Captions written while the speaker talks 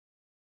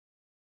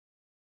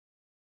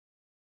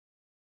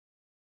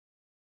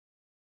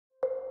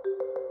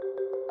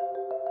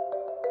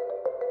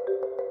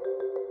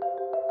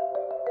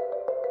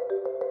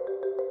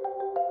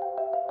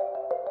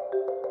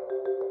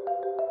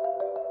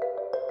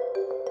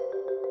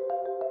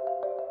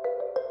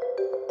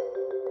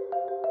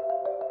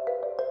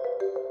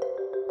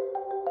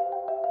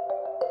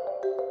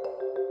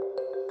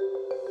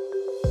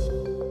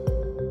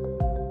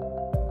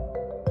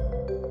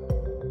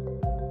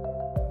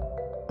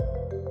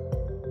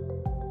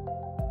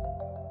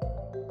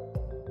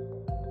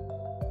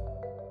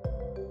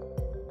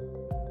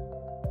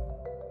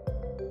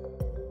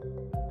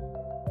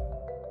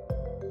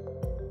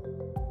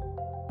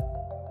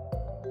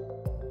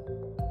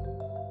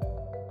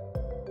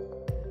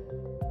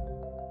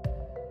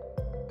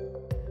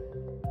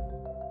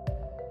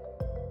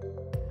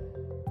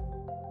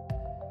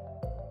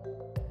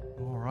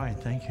right,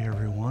 thank you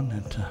everyone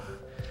that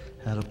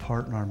had a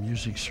part in our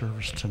music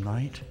service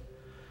tonight.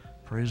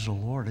 Praise the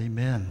Lord,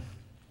 amen.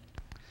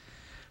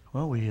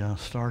 Well, we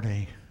start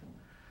a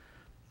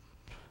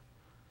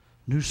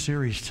new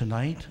series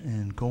tonight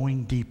in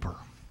Going Deeper.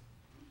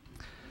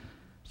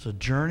 It's a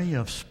journey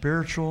of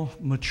spiritual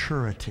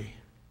maturity.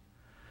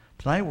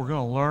 Tonight we're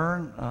going to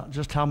learn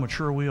just how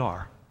mature we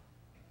are,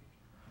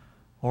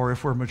 or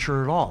if we're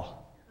mature at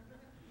all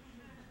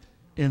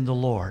in the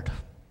Lord.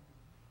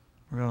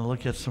 We're going to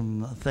look at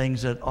some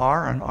things that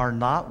are and are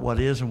not, what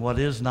is and what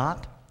is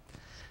not,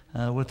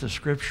 with the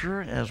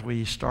Scripture as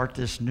we start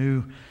this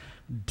new,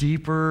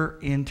 deeper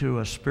into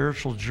a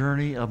spiritual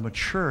journey of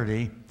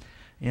maturity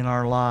in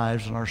our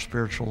lives and our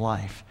spiritual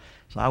life.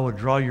 So I would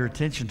draw your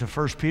attention to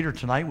 1 Peter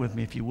tonight with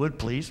me, if you would,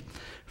 please.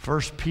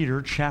 1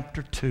 Peter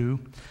chapter 2,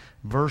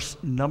 verse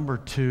number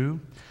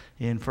 2.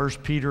 In 1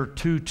 Peter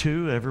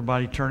 2:2,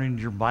 everybody turning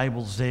your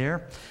Bibles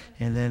there.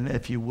 And then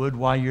if you would,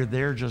 while you're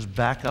there, just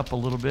back up a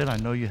little bit. I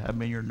know you have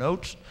them in your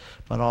notes,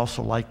 but I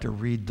also like to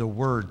read the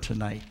Word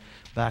tonight.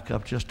 Back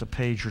up just a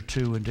page or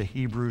two into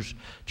Hebrews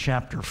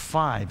chapter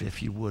 5,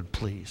 if you would,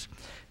 please.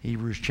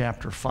 Hebrews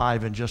chapter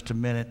 5 in just a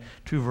minute.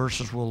 2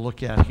 verses we'll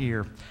look at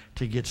here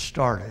to get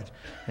started.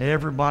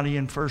 Everybody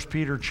in 1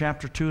 Peter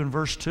chapter 2 and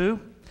verse 2.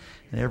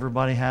 And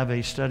everybody have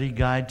a study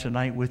guide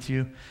tonight with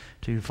you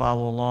to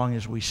follow along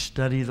as we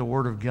study the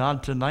Word of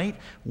God tonight.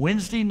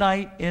 Wednesday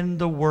night in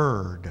the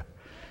Word.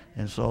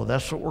 And so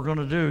that's what we're going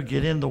to do,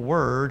 get in the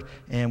Word,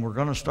 and we're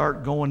going to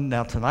start going.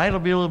 Now tonight will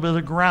be a little bit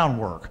of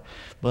groundwork,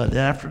 but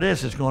then after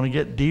this it's going to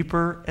get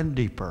deeper and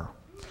deeper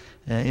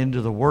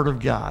into the Word of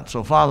God.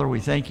 So Father, we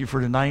thank you for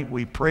tonight.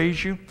 We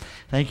praise you.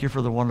 Thank you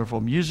for the wonderful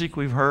music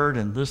we've heard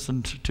and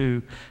listened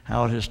to,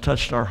 how it has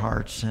touched our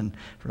hearts, and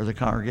for the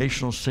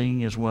congregational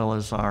singing as well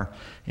as our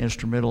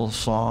instrumental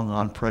song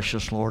on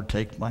Precious Lord,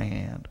 Take My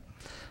Hand.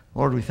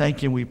 Lord, we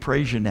thank you and we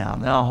praise you now.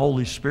 Now,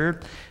 Holy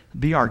Spirit,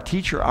 be our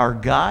teacher, our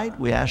guide.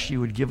 We ask you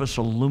would give us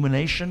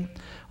illumination,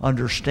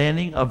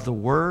 understanding of the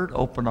Word.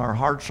 Open our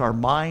hearts, our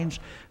minds,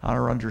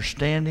 our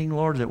understanding,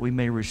 Lord, that we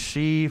may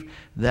receive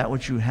that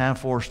which you have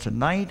for us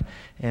tonight.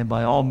 And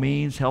by all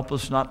means, help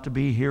us not to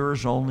be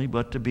hearers only,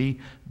 but to be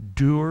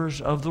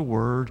doers of the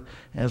Word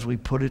as we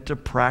put it to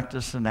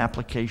practice and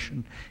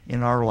application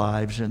in our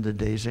lives in the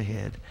days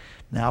ahead.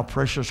 Now,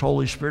 precious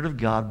Holy Spirit of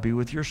God, be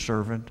with your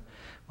servant.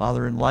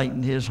 Father,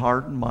 enlighten his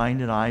heart and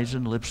mind and eyes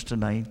and lips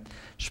tonight.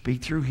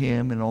 Speak through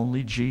him, and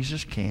only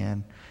Jesus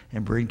can,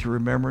 and bring to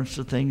remembrance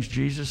the things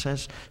Jesus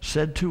has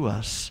said to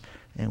us.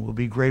 And we'll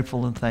be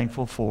grateful and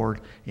thankful for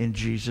it in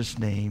Jesus'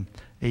 name.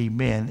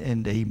 Amen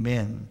and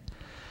amen.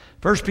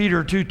 1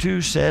 Peter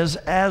 2:2 says,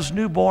 as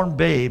newborn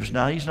babes.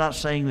 Now, he's not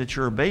saying that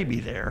you're a baby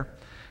there.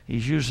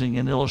 He's using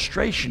an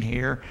illustration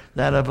here,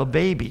 that of a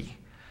baby,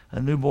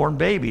 a newborn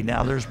baby.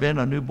 Now, there's been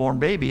a newborn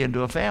baby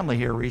into a family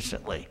here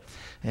recently.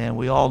 And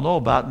we all know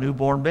about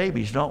newborn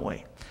babies, don't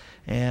we?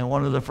 And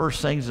one of the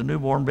first things a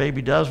newborn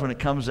baby does when it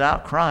comes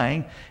out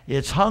crying,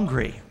 it's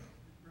hungry.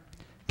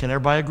 Can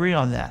everybody agree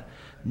on that?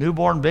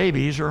 Newborn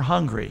babies are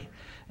hungry.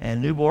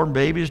 And newborn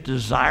babies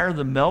desire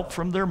the milk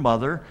from their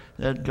mother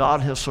that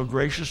God has so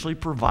graciously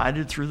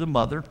provided through the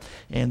mother.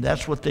 And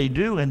that's what they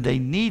do, and they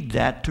need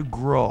that to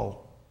grow.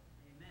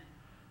 Amen.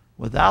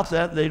 Without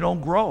that, they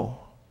don't grow.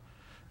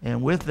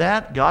 And with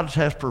that, God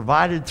has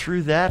provided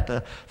through that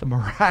the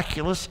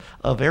miraculous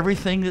of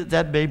everything that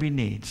that baby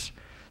needs.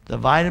 The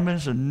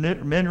vitamins and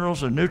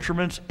minerals and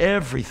nutriments,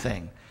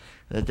 everything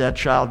that that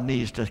child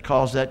needs to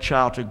cause that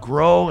child to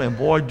grow, and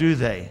boy, do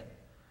they.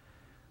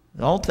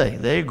 Don't they?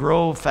 They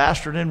grow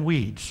faster than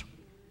weeds.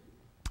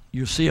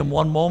 You see them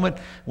one moment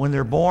when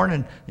they're born,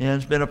 and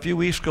it's been a few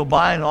weeks go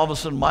by, and all of a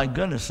sudden, my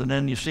goodness, and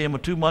then you see them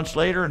 2 months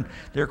later, and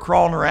they're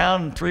crawling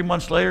around, and 3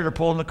 months later, they're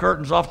pulling the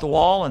curtains off the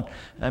wall, and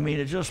I mean,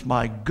 it's just,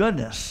 my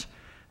goodness.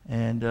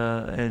 And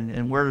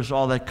where does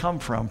all that come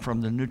from?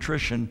 From the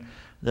nutrition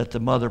that the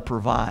mother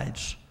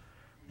provides.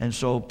 And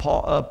so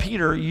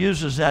Peter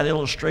uses that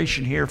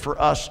illustration here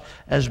for us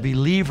as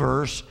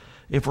believers.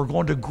 If we're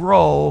going to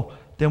grow,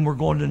 then we're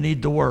going to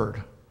need the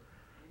Word.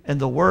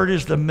 And the Word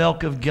is the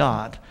milk of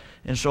God.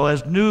 And so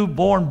as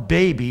newborn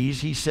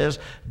babies, he says,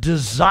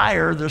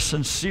 desire the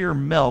sincere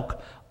milk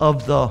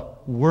of the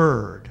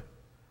Word.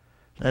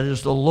 That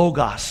is the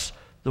Logos,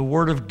 the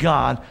Word of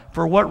God.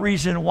 For what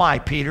reason? Why,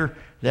 Peter?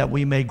 That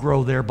we may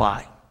grow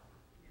thereby.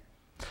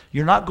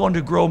 You're not going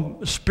to grow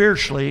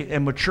spiritually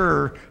and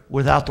mature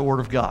without the Word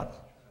of God.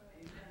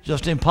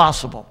 Just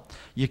impossible.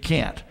 You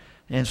can't.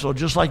 And so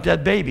just like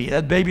that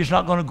baby's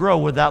not going to grow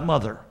without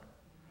mother.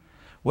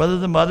 Whether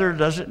the mother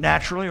does it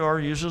naturally or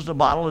uses the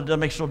bottle, it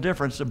makes no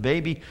difference. The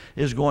baby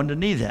is going to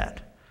need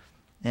that.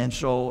 And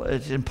so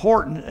it's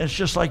important. It's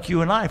just like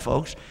you and I,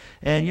 folks.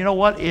 And you know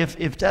what?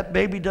 If that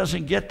baby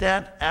doesn't get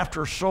that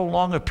after so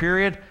long a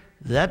period,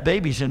 that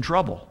baby's in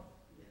trouble.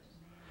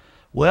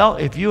 Well,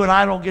 if you and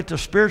I don't get the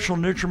spiritual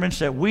nutriments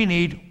that we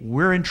need,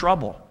 we're in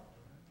trouble.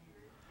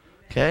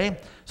 Okay?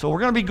 So we're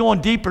going to be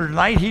going deeper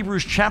tonight.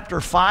 Hebrews chapter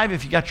 5.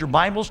 If you got your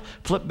Bibles,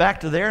 flip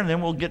back to there, and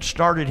then we'll get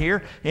started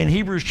here in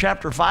Hebrews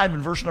chapter 5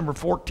 and verse number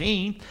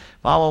 14.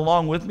 Follow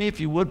along with me, if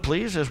you would,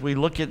 please, as we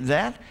look at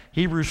that.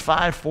 Hebrews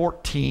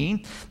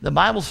 5:14. The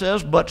Bible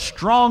says, "But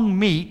strong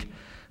meat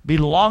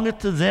belongeth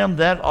to them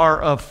that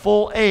are of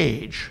full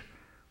age."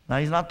 Now,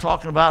 he's not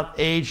talking about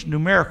age,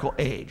 numerical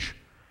age.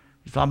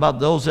 He's talking about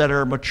those that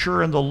are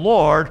mature in the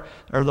Lord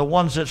are the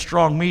ones that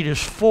strong meat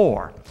is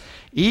for.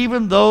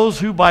 "Even those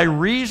who by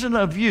reason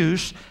of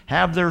use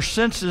have their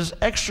senses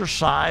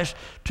exercised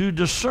to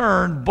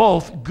discern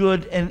both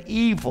good and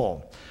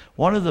evil."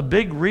 One of the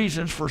big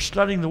reasons for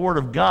studying the Word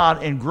of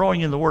God and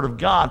growing in the Word of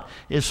God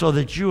is so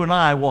that you and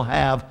I will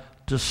have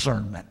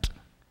discernment.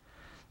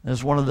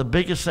 That's one of the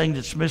biggest things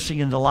that's missing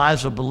in the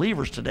lives of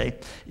believers today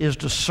is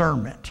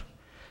discernment,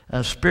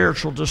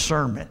 spiritual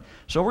discernment.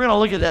 So we're going to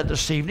look at that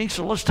this evening.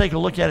 So let's take a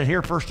look at it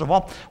here first of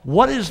all.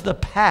 What is the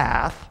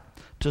path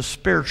to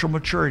spiritual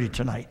maturity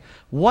tonight?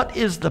 What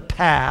is the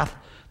path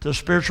to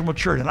spiritual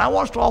maturity? And I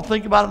want us to all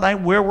think about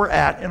tonight where we're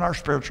at in our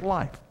spiritual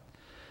life.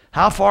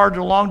 How far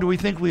along do we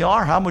think we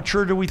are? How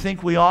mature do we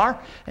think we are?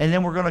 And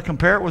then we're going to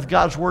compare it with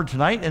God's Word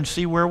tonight and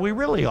see where we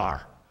really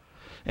are.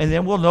 And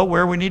then we'll know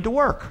where we need to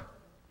work.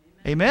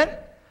 Amen?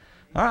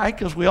 All right,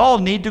 because we all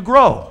need to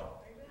grow.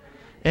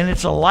 And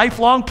it's a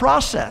lifelong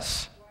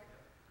process.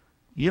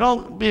 You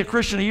don't be a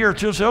Christian a year or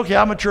two and say, okay,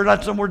 I'm mature,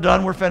 we're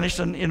done, we're finished,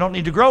 and you don't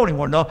need to grow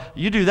anymore. No,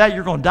 you do that,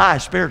 you're going to die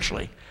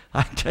spiritually.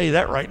 I can tell you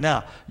that right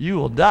now. You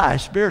will die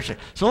spiritually.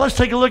 So let's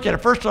take a look at it.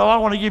 First of all, I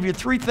want to give you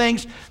 3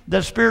 things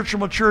that spiritual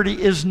maturity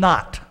is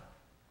not.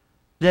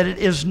 That it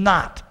is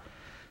not.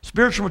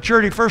 Spiritual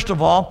maturity, first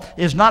of all,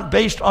 is not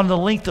based on the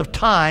length of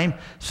time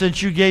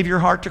since you gave your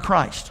heart to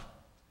Christ.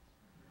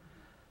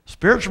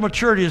 Spiritual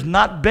maturity is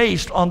not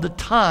based on the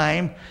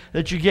time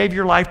that you gave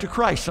your life to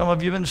Christ. Some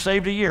of you have been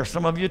saved a year,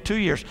 some of you 2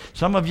 years,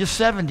 some of you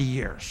 70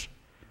 years.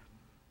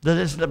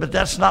 But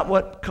that's not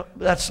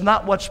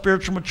what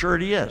spiritual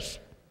maturity is.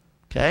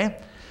 Okay?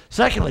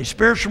 Secondly,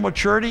 spiritual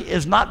maturity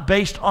is not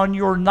based on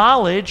your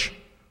knowledge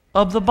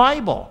of the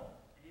Bible.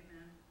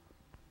 Amen.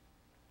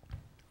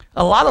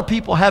 A lot of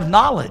people have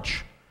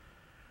knowledge.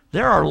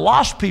 There are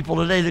lost people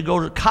today that go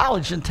to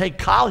college and take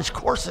college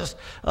courses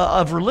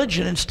of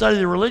religion and study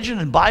the religion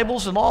and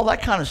Bibles and all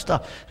that kind of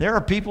stuff. There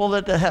are people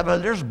that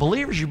there's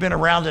believers you've been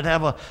around that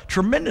have a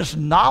tremendous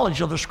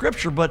knowledge of the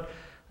Scripture but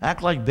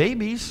act like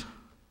babies,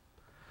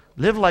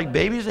 live like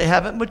babies. They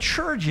haven't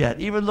matured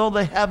yet, even though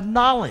they have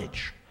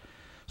knowledge.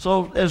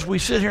 So as we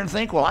sit here and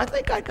think, well, I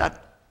think I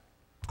got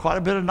quite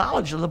a bit of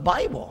knowledge of the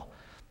Bible.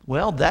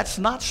 Well, that's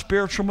not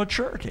spiritual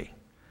maturity.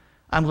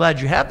 I'm glad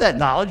you have that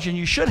knowledge, and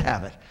you should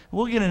have it.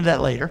 We'll get into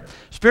that later.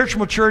 Spiritual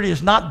maturity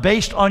is not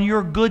based on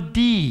your good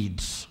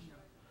deeds,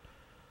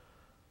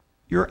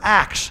 your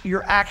acts,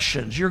 your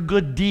actions, your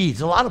good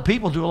deeds. A lot of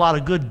people do a lot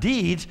of good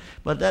deeds,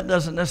 but that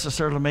doesn't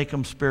necessarily make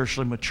them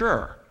spiritually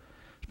mature,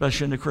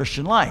 especially in the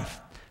Christian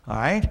life. All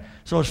right?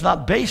 So it's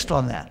not based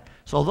on that.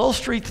 So those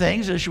 3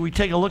 things, as we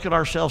take a look at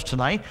ourselves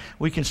tonight,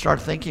 we can start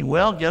thinking,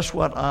 well, guess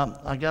what?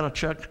 I got to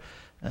check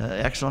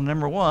excellent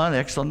number 1,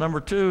 excellent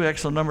number 2,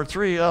 excellent number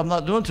 3. I'm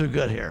not doing too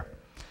good here.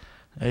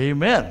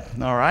 Amen.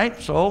 All right.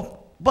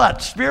 So,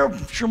 but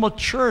spiritual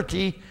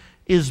maturity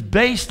is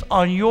based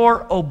on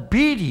your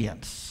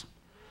obedience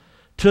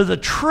to the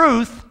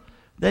truth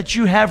that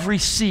you have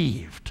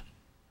received.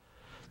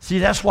 See,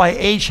 that's why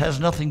age has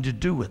nothing to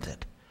do with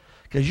it.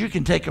 Because you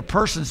can take a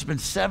person that's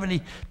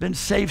been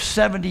saved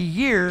 70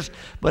 years,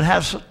 but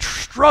has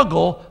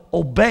struggle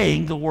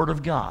obeying the Word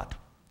of God.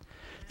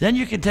 Then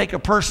you can take a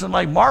person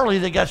like Marley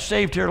that got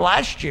saved here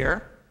last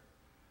year,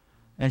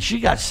 and she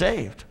got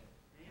saved.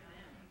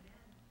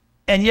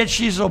 And yet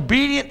she's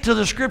obedient to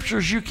the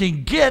Scriptures you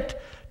can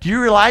get. Do you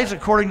realize,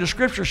 according to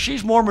Scripture,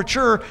 she's more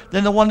mature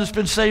than the one that's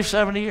been saved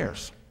 70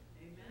 years?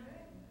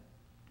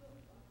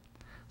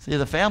 See,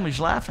 the family's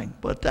laughing,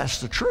 but that's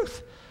the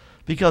truth.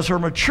 Because her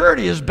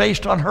maturity is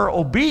based on her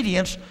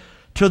obedience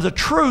to the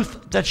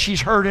truth that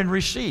she's heard and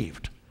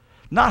received,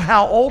 not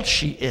how old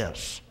she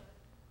is.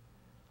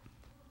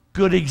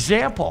 Good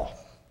example.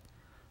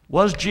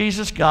 Was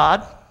Jesus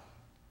God?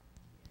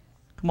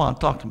 Come on,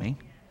 talk to me.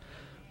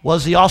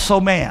 Was he also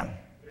man?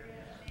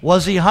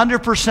 Was he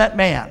 100%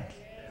 man?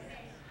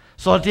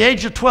 So at the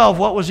age of 12,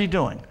 what was he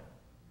doing?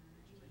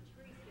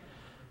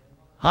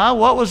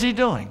 What was he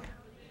doing?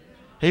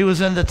 He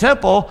was in the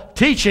temple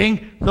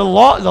teaching the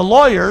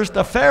lawyers,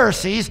 the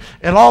Pharisees,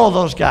 and all of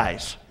those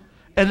guys.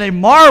 And they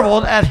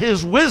marveled at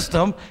his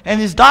wisdom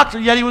and his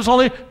doctrine, yet he was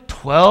only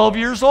 12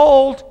 years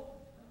old.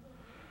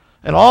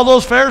 And all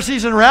those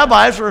Pharisees and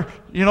rabbis were,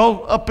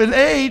 up in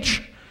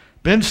age,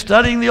 been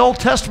studying the Old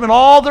Testament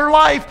all their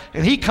life.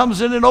 And he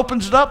comes in and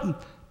opens it up and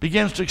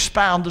begins to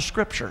expound the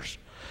Scriptures.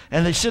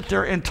 And they sit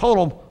there in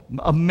total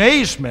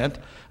amazement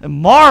and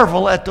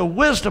marvel at the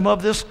wisdom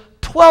of this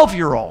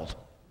 12-year-old.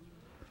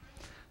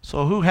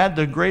 So who had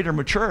the greater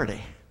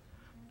maturity?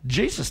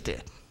 Jesus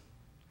did.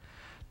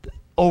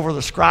 Over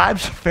the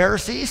scribes,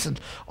 Pharisees, and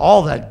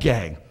all that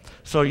gang.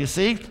 So you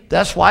see,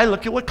 that's why,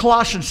 look at what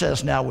Colossians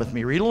says now with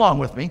me. Read along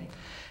with me.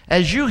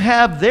 As you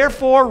have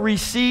therefore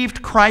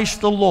received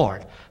Christ the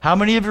Lord. How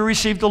many of you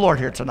received the Lord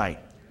here tonight?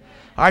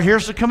 All right,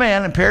 here's the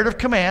command, imperative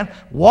command.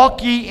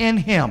 Walk ye in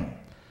him.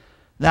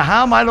 Now,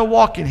 how am I to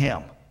walk in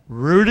him?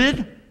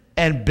 Rooted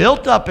and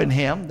built up in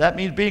him. That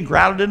means being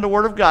grounded in the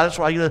Word of God. That's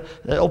why it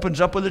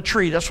opens up with a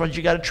tree. That's why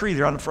you got a tree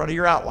there on the front of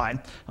your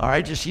outline. All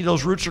right, you see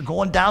those roots are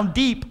going down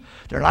deep.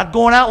 They're not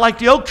going out like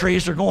the oak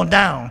trees. They're going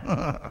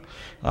down.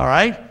 All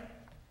right?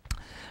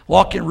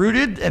 Walking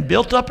rooted and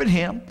built up in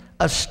him,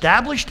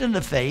 established in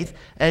the faith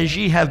as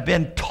ye have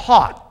been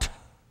taught.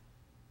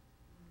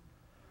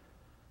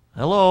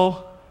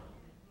 Hello?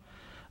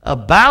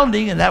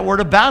 Abounding, and that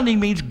word abounding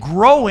means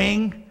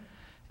growing,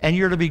 and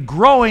you're to be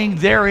growing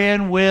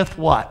therein with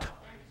what?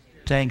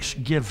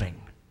 Thanksgiving.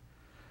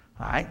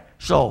 All right?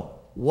 So,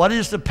 what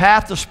is the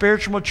path to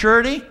spiritual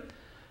maturity?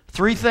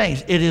 3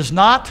 things. It is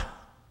not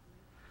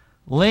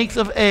length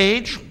of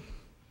age.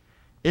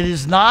 It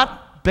is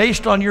not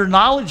based on your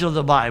knowledge of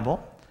the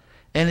Bible,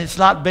 and it's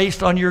not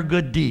based on your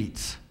good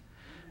deeds.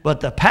 But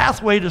the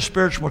pathway to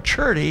spiritual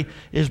maturity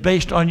is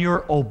based on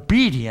your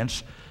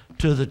obedience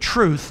to the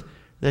truth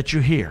that you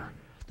hear.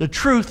 The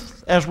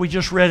truth, as we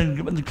just read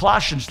in the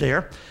Colossians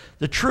there,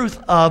 the truth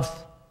of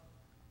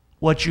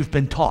what you've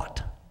been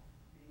taught.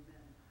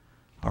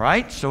 All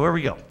right, so here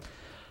we go.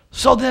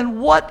 So then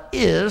what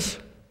is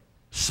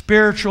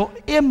spiritual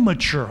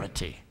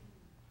immaturity?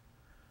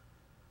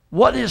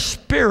 What is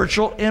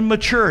spiritual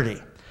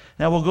immaturity?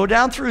 Now we'll go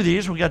down through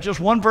these. We've got just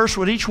one verse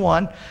with each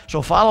one,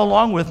 so follow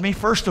along with me.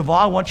 First of all,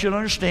 I want you to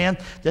understand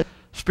that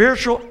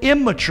spiritual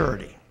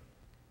immaturity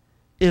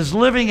is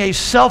living a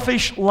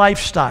selfish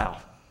lifestyle.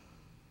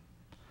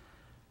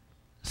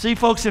 See,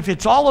 folks, if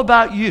it's all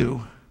about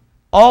you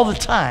all the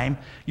time,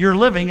 you're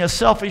living a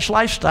selfish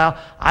lifestyle.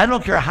 I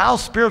don't care how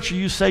spiritual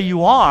you say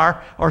you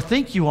are or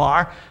think you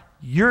are,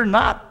 you're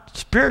not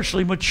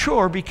spiritually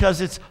mature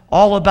because it's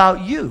all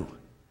about you.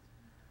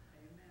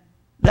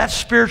 That's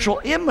spiritual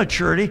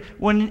immaturity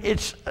when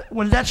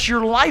that's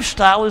your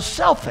lifestyle is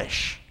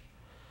selfish.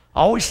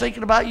 Always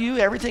thinking about you,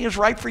 everything is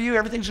right for you,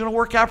 everything's going to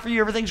work out for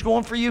you, everything's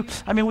going for you.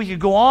 I mean, we could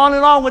go on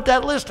and on with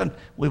that list, and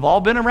we've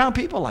all been around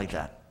people like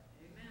that.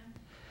 Amen.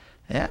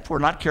 Yeah, if we're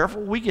not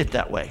careful, we get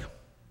that way.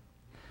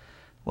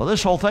 Well,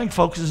 this whole thing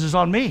focuses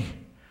on me.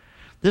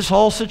 This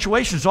whole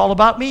situation is all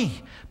about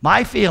me,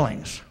 my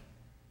feelings.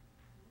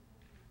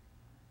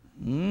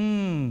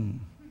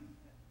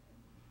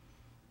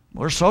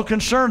 We're so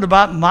concerned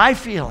about my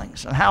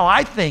feelings and how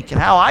I think and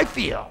how I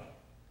feel.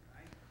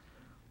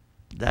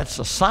 That's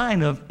a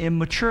sign of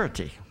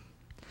immaturity.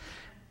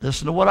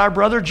 Listen to what our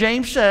brother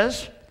James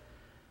says.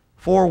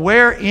 For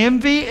where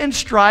envy and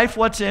strife,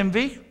 what's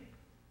envy?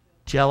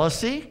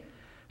 Jealousy.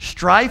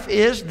 Strife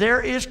is,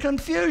 there is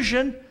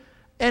confusion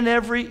and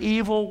every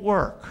evil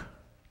work.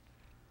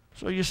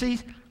 So you see,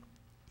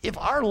 if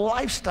our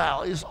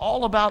lifestyle is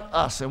all about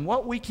us and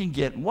what we can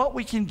get and what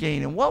we can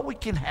gain and what we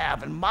can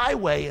have and my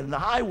way and the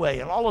highway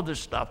and all of this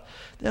stuff,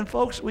 then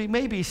folks, we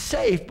may be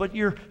safe, but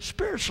you're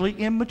spiritually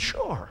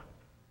immature.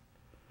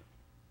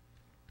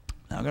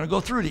 Now I'm going to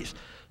go through these.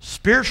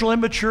 Spiritual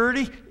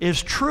immaturity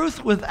is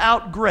truth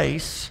without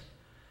grace,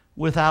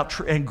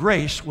 and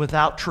grace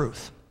without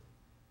truth.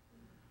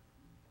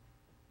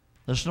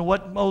 Listen to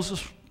what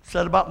Moses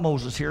said about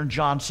Moses here, and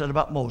John said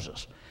about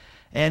Moses.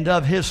 And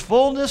of his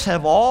fullness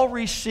have all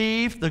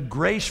received the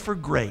grace for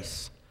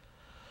grace.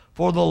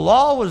 For the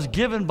law was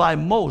given by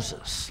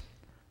Moses,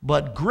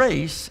 but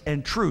grace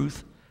and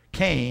truth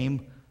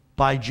came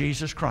by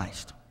Jesus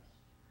Christ.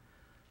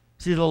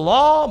 See, the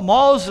law,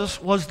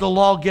 Moses was the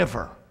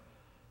lawgiver.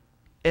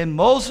 And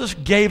Moses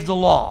gave the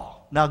law.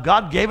 Now,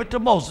 God gave it to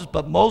Moses,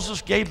 but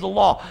Moses gave the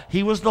law.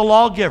 He was the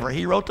lawgiver.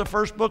 He wrote the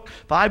first book,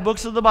 5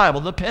 books of the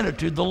Bible, the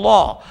Pentateuch, the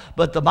law.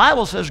 But the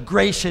Bible says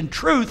grace and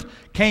truth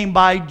came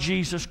by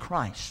Jesus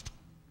Christ.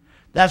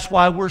 That's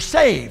why we're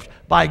saved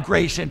by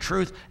grace and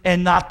truth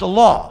and not the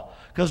law,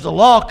 because the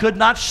law could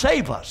not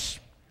save us.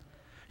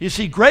 You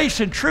see, grace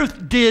and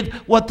truth did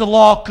what the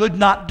law could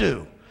not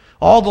do.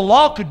 All the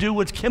law could do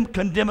was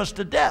condemn us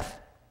to death.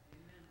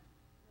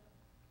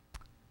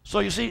 So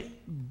you see,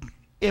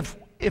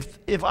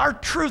 if our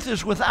truth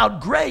is without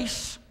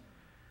grace,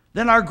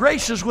 then our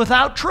grace is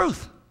without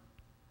truth.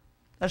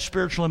 That's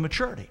spiritual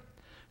immaturity.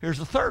 Here's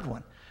the third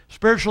one.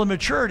 Spiritual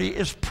immaturity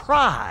is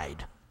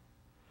pride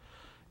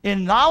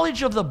in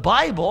knowledge of the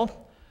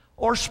Bible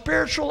or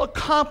spiritual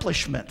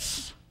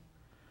accomplishments.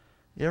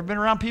 You ever been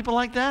around people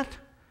like that?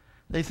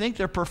 They think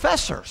they're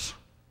professors.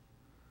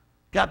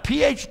 Got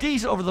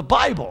PhDs over the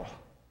Bible.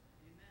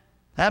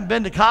 Haven't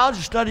been to college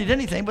or studied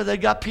anything, but they've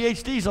got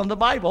PhDs on the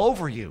Bible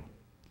over you.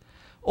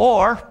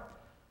 Or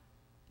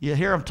you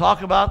hear them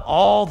talk about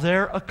all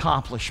their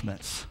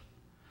accomplishments.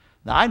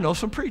 Now, I know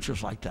some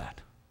preachers like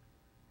that.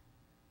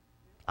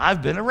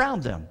 I've been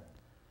around them,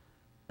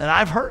 and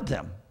I've heard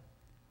them.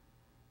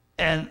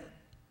 And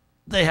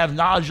they have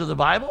knowledge of the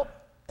Bible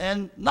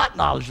and not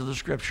knowledge of the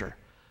Scripture.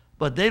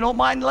 But they don't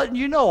mind letting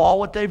you know all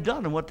what they've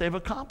done and what they've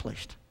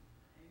accomplished.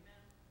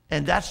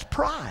 And that's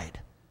pride.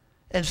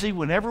 And see,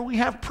 whenever we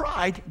have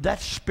pride,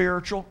 that's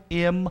spiritual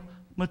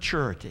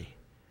immaturity.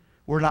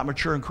 we're not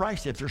mature in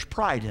Christ if there's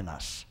pride in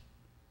us.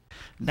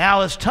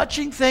 Now, as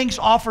touching things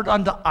offered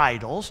unto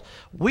idols,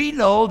 we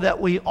know that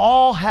we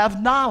all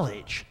have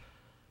knowledge.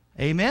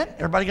 Amen?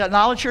 Everybody got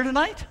knowledge here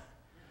tonight?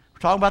 We're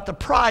talking about the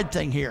pride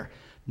thing here.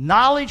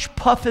 Knowledge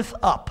puffeth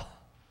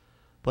up,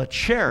 but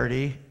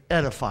charity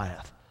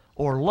edifieth,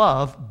 or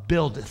love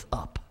buildeth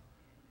up.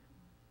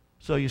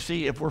 So you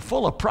see, if we're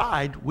full of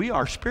pride, we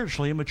are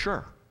spiritually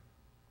immature.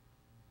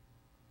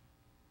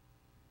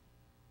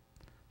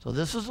 So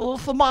this is a little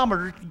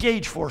thermometer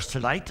gauge for us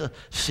tonight to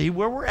see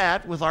where we're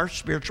at with our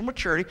spiritual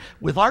maturity,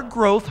 with our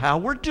growth, how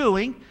we're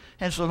doing.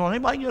 And so don't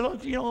anybody get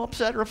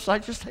upset or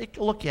upset. Just take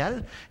a look at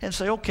it and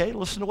say, okay,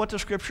 listen to what the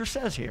Scripture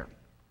says here.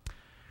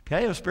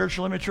 Okay, if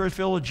spiritual immaturity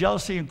filled with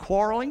jealousy and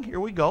quarreling, here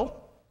we go.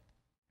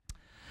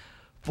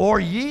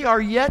 For ye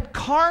are yet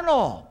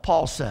carnal,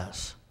 Paul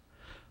says.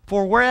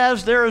 For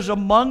whereas there is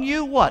among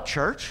you, what,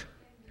 church?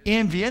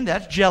 Envying,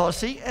 that's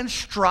jealousy, and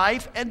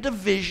strife and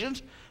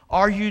divisions.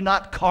 Are you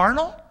not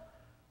carnal?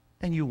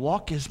 And you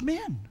walk as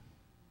men.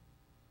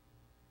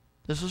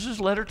 This is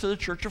his letter to the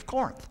church of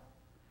Corinth.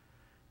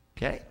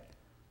 Okay?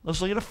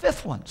 Let's look at a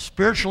fifth one.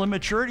 Spiritual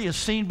immaturity is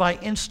seen by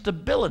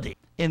instability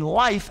in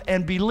life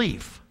and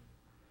belief.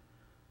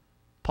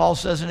 Paul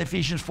says in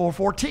Ephesians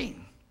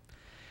 4:14,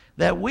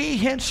 that we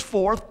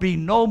henceforth be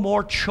no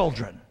more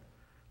children.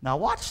 Now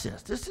watch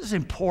this. This is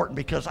important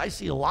because I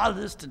see a lot of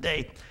this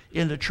today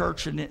in the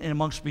church and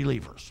amongst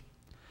believers.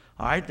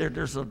 All right,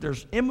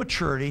 there's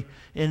immaturity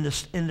in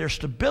their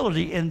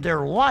stability in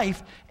their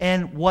life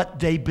and what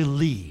they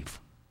believe.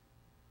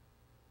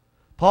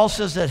 Paul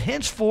says that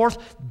henceforth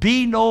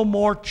be no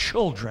more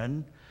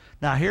children.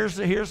 Now here's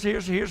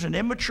an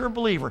immature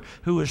believer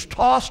who is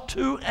tossed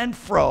to and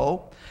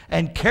fro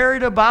and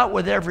carried about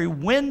with every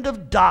wind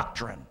of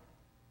doctrine.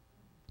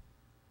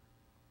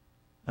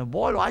 And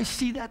boy, do I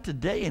see that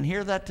today and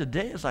hear that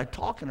today as I'm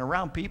talking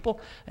around people,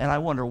 and I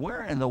wonder,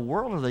 where in the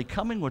world are they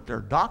coming with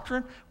their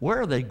doctrine? Where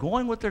are they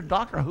going with their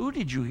doctrine? Who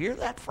did you hear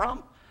that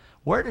from?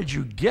 Where did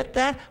you get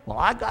that? Well,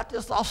 I got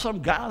this off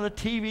some guy on the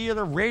TV or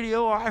the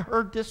radio, or I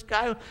heard this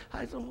guy.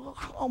 I said,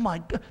 oh my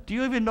God, do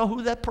you even know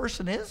who that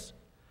person is?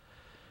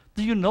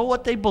 Do you know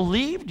what they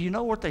believe? Do you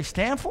know what they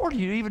stand for? Do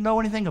you even know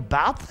anything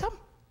about them?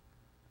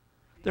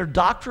 Their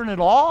doctrine at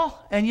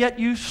all? And yet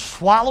you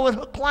swallow it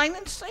hook, line,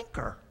 and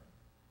sinker.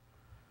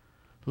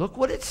 Look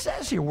what it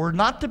says here. We're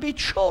not to be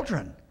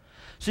children.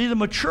 See, the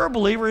mature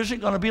believer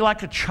isn't going to be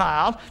like a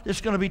child. It's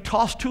going to be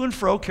tossed to and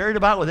fro, carried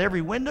about with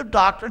every wind of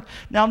doctrine.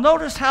 Now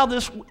notice how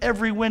this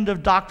every wind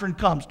of doctrine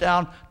comes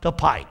down to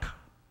pike.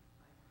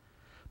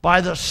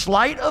 By the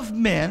sleight of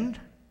men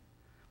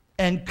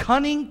and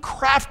cunning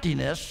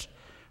craftiness,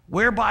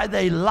 whereby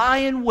they lie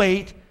in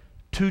wait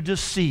to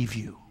deceive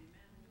you.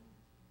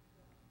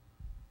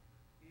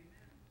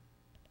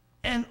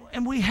 And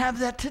we have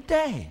that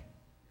today.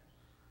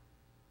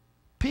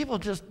 People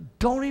just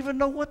don't even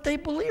know what they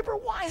believe or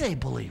why they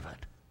believe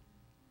it.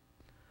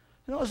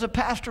 You know, as a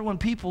pastor, when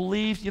people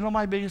leave, you know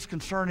my biggest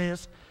concern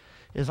is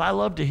I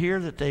love to hear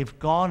that they've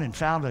gone and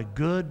found a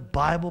good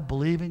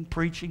Bible-believing,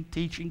 preaching,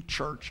 teaching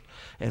church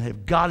and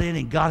have got in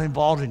and got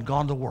involved and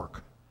gone to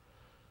work.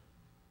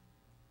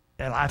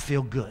 And I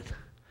feel good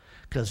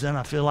because then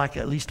I feel like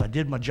at least I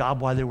did my job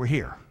while they were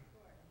here.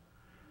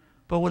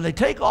 But when they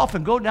take off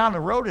and go down the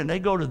road and they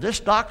go to this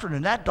doctrine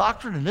and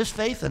this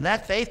faith and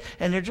that faith,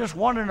 and they're just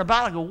wandering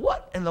about, I go,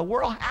 what in the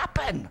world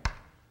happened?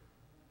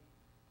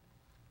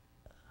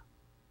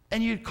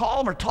 And you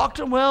call them or talk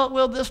to them,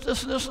 well, this,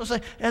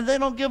 and they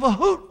don't give a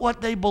hoot what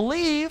they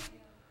believe.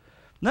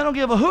 They don't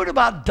give a hoot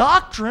about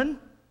doctrine.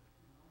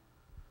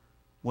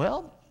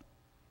 Well,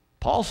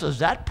 Paul says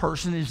that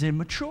person is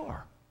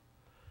immature.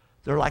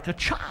 They're like a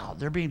child.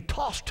 They're being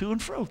tossed to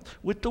and fro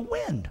with the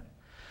wind.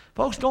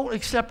 Folks, don't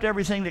accept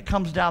everything that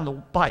comes down the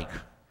pike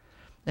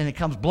and it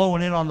comes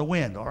blowing in on the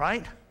wind, all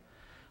right?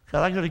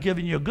 Because I'm going to give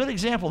you a good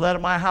example of that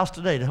at my house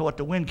today, to what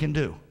the wind can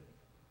do.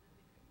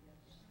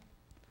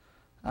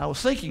 I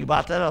was thinking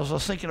about that. I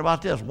was thinking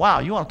about this. Wow,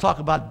 you want to talk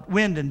about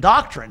wind and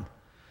doctrine?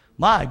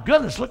 My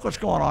goodness, look what's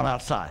going on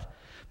outside.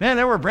 Man,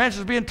 there were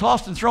branches being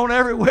tossed and thrown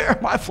everywhere,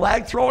 my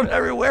flag thrown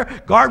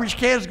everywhere, garbage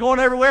cans going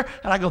everywhere,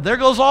 and I go, there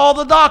goes all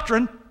the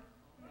doctrine.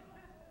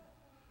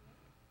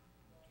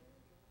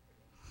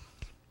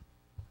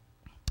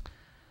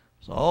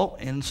 So,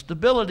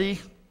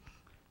 instability.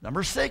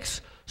 Number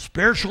 6,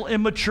 spiritual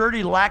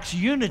immaturity lacks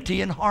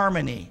unity and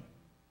harmony.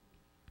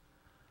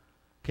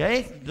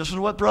 Okay, this is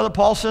what Brother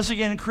Paul says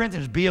again in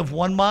Corinthians. Be of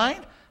one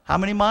mind. How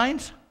many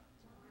minds?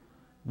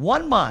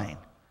 One mind.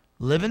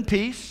 Live in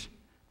peace,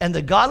 and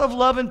the God of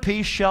love and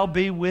peace shall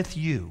be with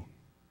you.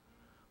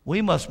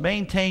 We must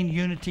maintain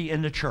unity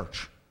in the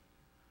church.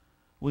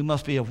 We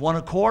must be of one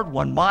accord,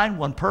 one mind,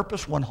 one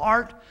purpose, one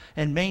heart,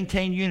 and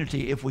maintain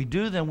unity. If we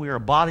do, then we are a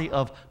body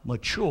of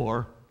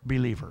mature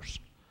believers.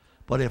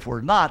 But if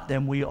we're not,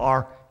 then we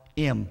are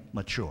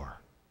immature.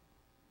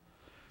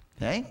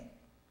 Okay?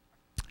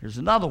 Here's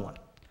another one.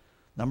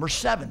 Number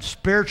 7,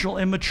 spiritual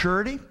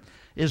immaturity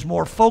is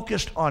more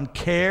focused on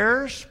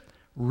cares,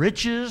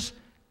 riches,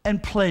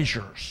 and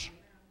pleasures.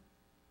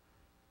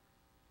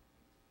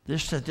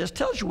 This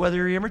tells you whether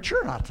you're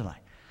immature or not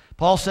tonight.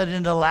 Paul said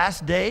in the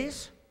last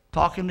days,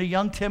 talking to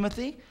young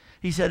Timothy,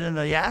 he said in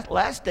the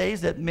last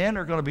days that men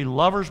are going to be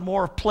lovers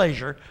more of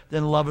pleasure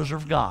than lovers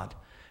of God.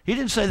 He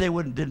didn't say they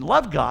didn't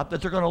love God,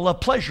 but they're going to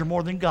love pleasure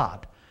more than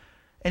God.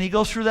 And he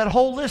goes through that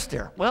whole list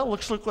there. Well,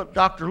 let's look what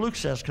Dr. Luke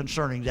says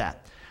concerning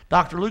that.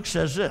 Dr. Luke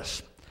says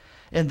this,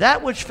 and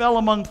that which fell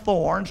among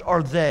thorns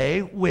are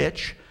they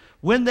which,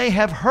 when they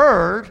have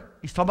heard,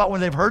 he's talking about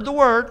when they've heard the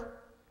word,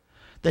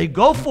 they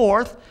go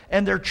forth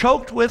and they're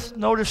choked with,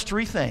 notice,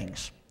 three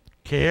things: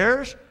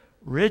 cares,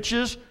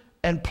 riches,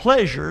 and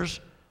pleasures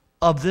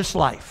of this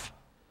life.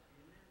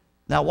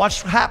 Now,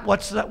 what's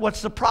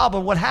the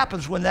problem? What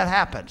happens when that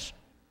happens?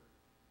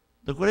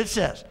 Look what it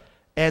says.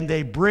 And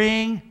they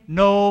bring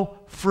no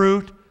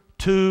fruit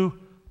to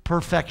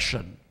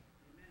perfection.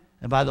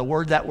 And by that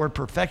word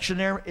perfection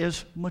there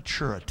is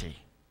maturity.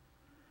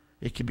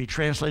 It can be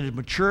translated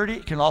maturity.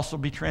 It can also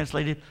be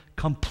translated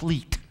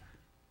complete.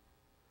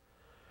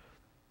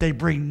 They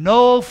bring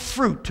no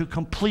fruit to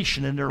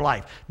completion in their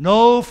life.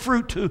 No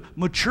fruit to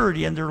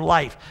maturity in their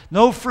life.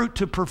 No fruit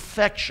to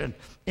perfection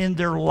in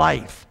their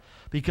life.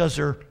 Because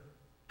they're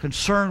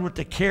concerned with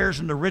the cares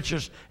and the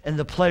riches and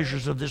the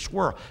pleasures of this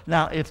world.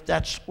 Now, if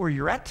that's where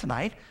you're at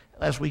tonight,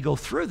 as we go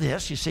through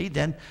this, you see,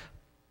 then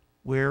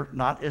we're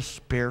not as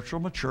spiritual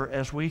mature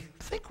as we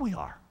think we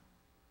are.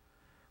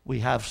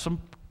 We have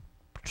some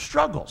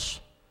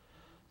struggles.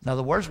 In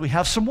other words, we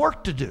have some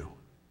work to do.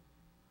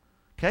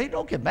 Okay,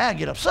 don't get mad,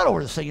 get upset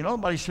over this thing. You know,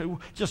 nobody say,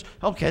 just,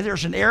 okay,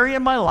 there's an area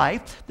in my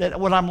life that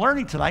what I'm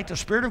learning tonight, the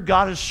Spirit of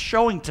God is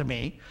showing to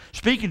me,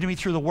 speaking to me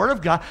through the Word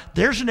of God.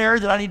 There's an area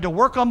that I need to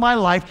work on my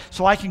life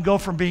so I can go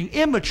from being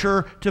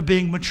immature to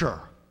being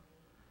mature.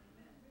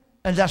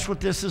 And that's what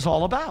this is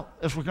all about,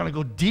 is we're going to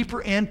go deeper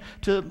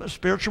into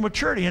spiritual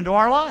maturity into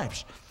our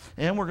lives.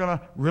 And we're going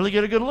to really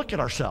get a good look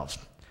at ourselves.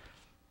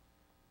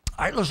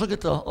 All right, let's look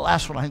at the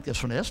last one. I think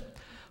this one is.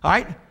 All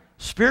right.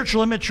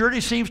 Spiritual immaturity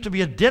seems to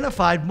be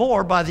identified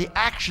more by the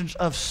actions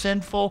of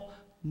sinful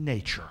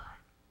nature.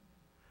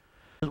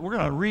 We're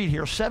going to read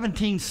here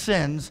 17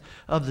 sins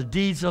of the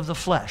deeds of the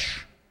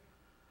flesh.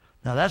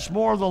 Now that's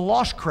more of the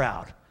lost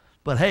crowd.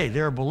 But hey,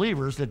 there are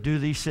believers that do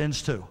these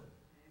sins too.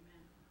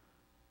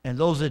 And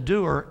those that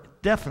do are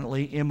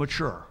definitely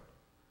immature.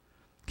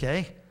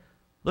 Okay?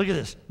 Look at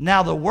this.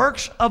 Now the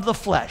works of the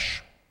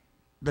flesh,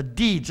 the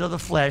deeds of the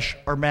flesh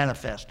are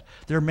manifest.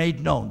 They're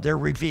made known. They're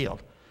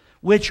revealed.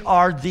 Which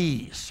are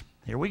these?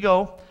 Here we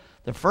go.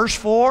 The first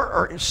four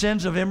are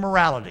sins of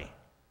immorality: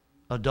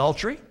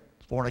 adultery,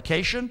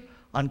 fornication,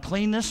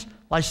 uncleanness,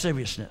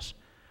 lasciviousness.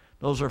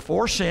 Those are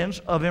four sins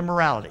of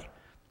immorality.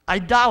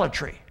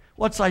 Idolatry.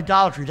 What's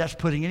idolatry? That's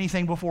putting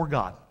anything before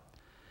God.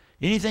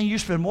 Anything you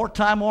spend more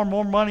time on,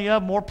 more money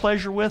on, more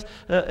pleasure with,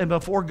 and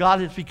before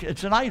God,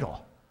 it's an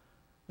idol.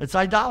 It's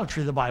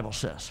idolatry, the Bible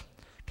says.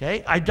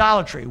 Okay?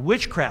 Idolatry.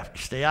 Witchcraft.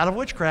 Stay out of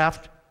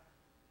witchcraft.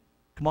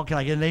 Come on, can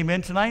I get an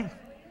amen tonight?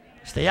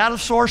 Stay out of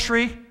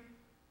sorcery.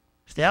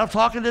 Stay out of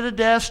talking to the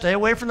dead. Stay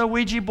away from the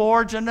Ouija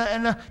boards and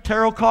the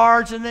tarot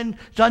cards and then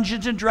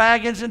Dungeons and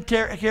Dragons and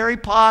Harry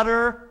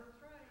Potter.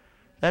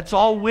 That's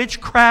all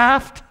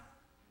witchcraft.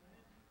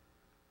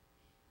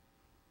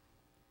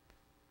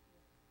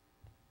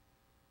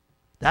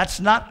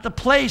 That's not the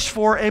place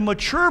for a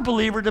mature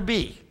believer to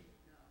be.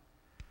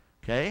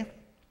 Okay?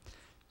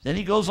 Then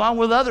he goes on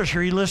with others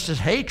here. He lists his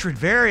hatred,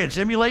 variance,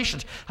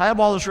 emulations. I have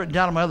all this written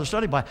down in my other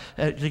study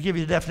to give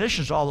you the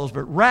definitions of all those.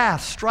 But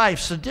wrath, strife,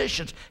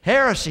 seditions,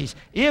 heresies,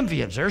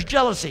 envyings, there's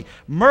jealousy,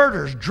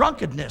 murders,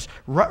 drunkenness,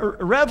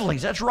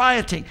 revelings, that's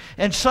rioting,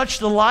 and such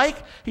the like.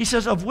 He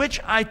says, of which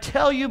I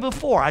tell you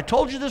before. I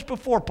told you this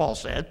before, Paul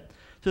said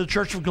to the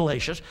church of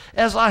Galatians,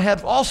 as I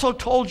have also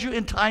told you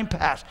in time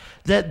past,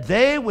 that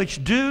they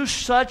which do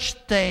such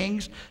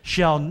things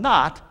shall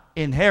not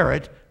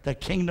inherit the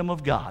kingdom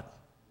of God.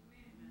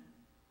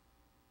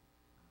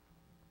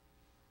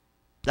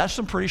 That's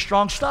some pretty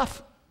strong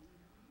stuff.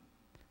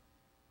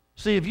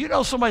 See, if you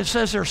know somebody that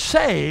says they're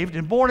saved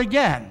and born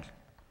again,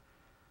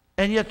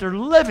 and yet they're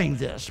living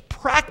this,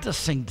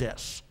 practicing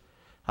this,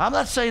 I'm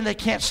not saying they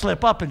can't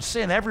slip up and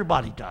sin.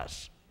 Everybody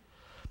does.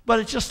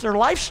 But it's just their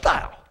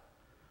lifestyle.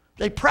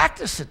 They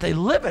practice it. They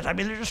live it. I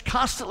mean, they're just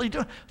constantly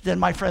doing it. Then,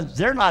 my friends,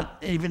 they're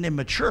not even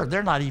immature.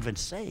 They're not even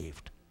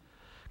saved.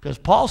 Because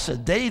Paul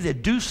said, they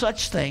that do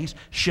such things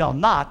shall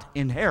not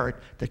inherit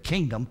the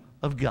kingdom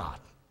of God.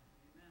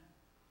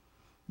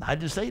 I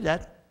didn't say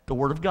that. The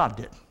Word of God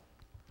did.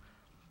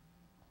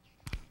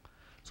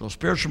 So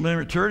spiritual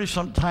maturity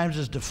sometimes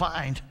is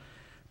defined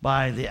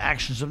by the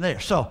actions of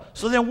there. So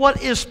then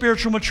what is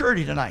spiritual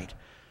maturity tonight?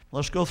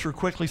 Let's go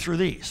quickly through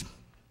these.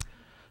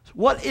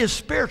 What is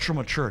spiritual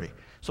maturity?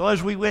 So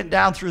as we went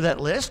down through that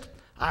list,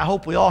 I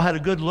hope we all had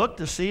a good look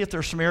to see if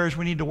there's some areas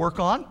we need to work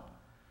on.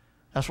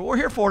 That's what we're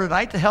here for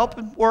tonight, to help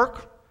and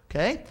work.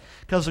 Okay?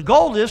 Because the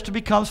goal is to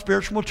become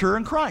spiritually mature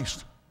in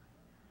Christ.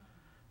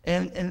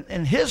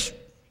 And His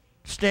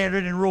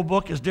standard and rule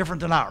book is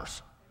different than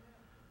ours.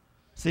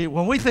 See,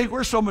 when we think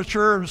we're so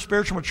mature and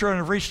spiritually mature and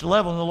have reached a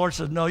level, and the Lord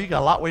says, no, you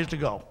got a lot ways to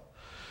go.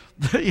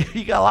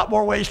 You got a lot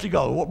more ways to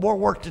go, more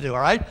work to do, all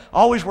right?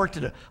 Always work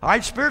to do. All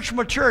right, spiritual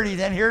maturity,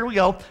 then, here we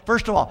go.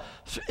 First of all,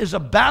 is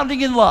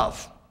abounding in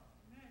love.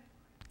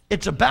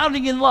 It's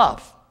abounding in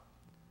love.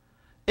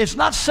 It's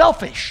not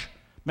selfish.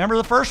 Remember,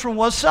 the first one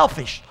was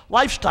selfish,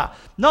 lifestyle.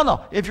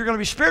 No. If you're going to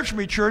be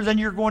spiritually mature, then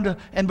you're going to,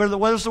 and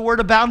what does the word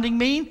abounding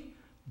mean?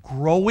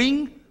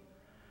 Growing.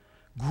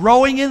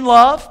 Growing in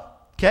love,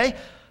 okay?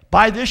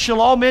 By this shall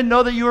all men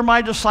know that you are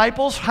my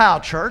disciples. How,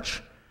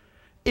 church?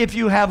 If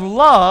you have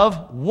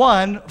love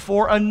one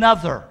for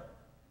another.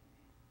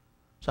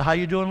 So how are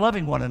you doing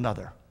loving one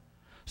another?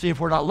 See, if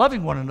we're not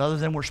loving one another,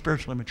 then we're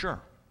spiritually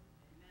mature.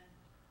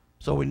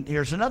 So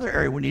here's another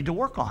area we need to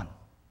work on,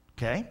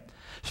 okay?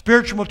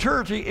 Spiritual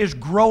maturity is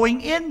growing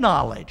in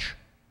knowledge.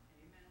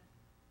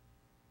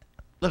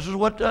 This is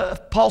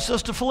what Paul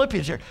says to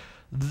Philippians here.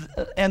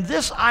 And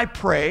this I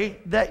pray,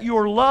 that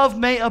your love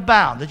may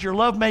abound, that your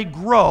love may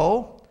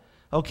grow,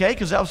 okay?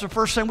 Because that was the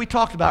first thing we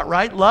talked about,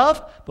 right?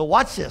 Love. But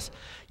watch this.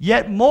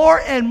 Yet more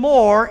and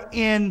more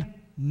in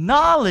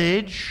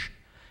knowledge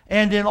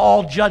and in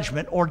all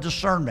judgment or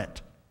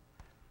discernment.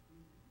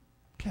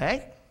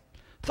 Okay?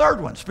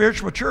 Third one,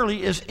 spiritual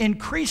maturity is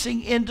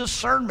increasing in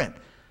discernment.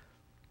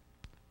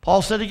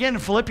 Paul said again in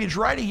Philippians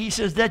writing, he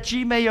says, that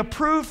ye may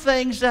approve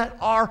things that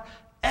are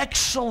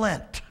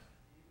excellent.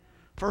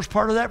 First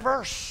part of that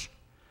verse.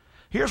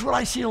 Here's what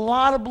I see: a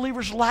lot of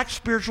believers lack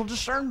spiritual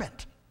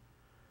discernment.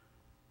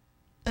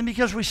 And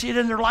because we see it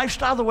in their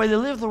lifestyle, the way they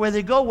live, the way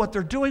they go, what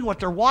they're doing, what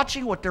they're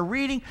watching, what they're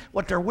reading,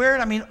 what they're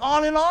wearing, I mean,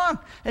 on and on.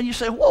 And you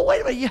say, well,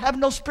 wait a minute, you have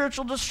no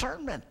spiritual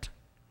discernment.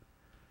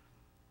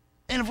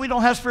 And if we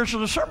don't have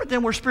spiritual discernment,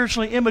 then we're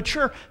spiritually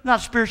immature,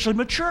 not spiritually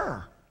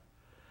mature.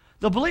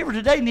 The believer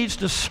today needs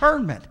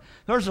discernment.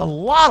 There's a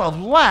lot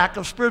of lack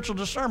of spiritual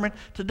discernment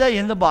today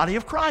in the body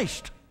of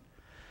Christ.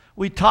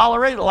 We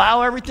tolerate,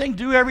 allow everything,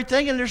 do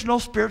everything, and there's no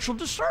spiritual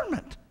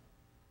discernment.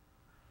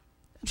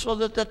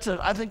 So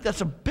I think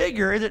that's a big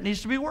area that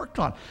needs to be worked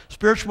on.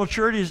 Spiritual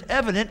maturity is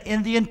evident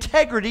in the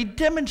integrity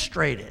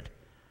demonstrated.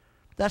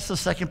 That's the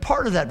second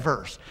part of that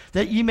verse.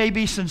 That ye may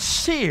be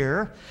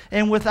sincere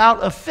and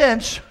without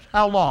offense.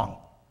 How long?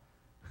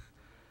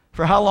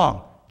 For how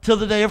long? Till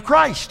the day of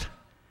Christ.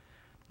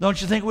 Don't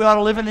you think we ought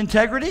to live in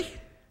integrity?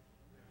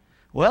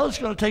 Well, it's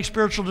going to take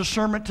spiritual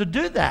discernment to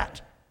do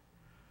that.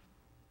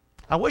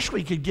 I wish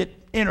we could get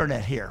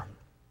internet here.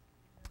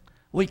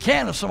 We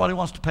can if somebody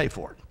wants to pay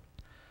for it.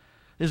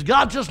 Is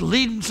God just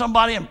leading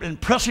somebody and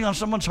pressing on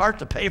someone's heart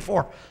to pay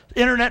for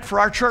internet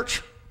for our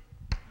church?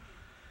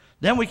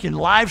 Then we can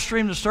live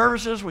stream the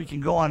services. We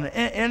can go on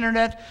the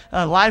internet,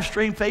 live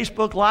stream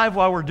Facebook Live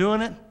while we're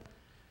doing it.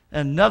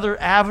 Another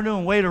avenue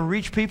and way to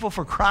reach people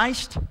for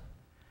Christ.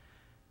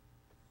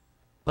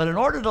 But in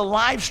order to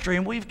live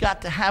stream, we've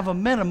got to have a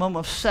minimum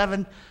of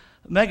 7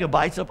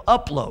 megabytes of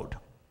upload.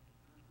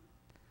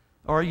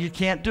 Or you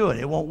can't do it.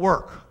 It won't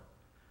work.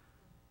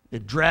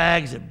 It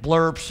drags, it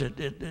blurps,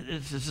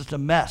 it's just a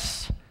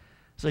mess.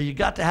 So you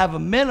got to have a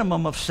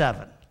minimum of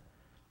 7,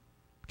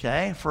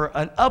 okay, for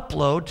an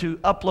upload to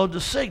upload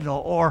the signal.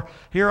 Or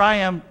here I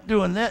am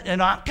doing this,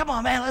 and come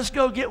on, man, let's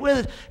go get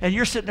with it. And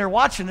you're sitting there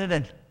watching it,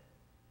 and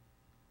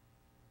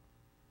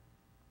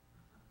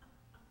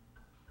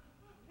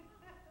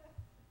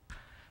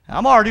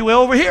I'm already way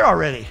over here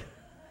already.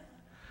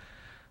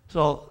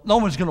 So no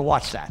one's going to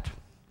watch that.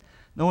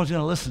 No one's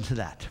going to listen to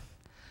that.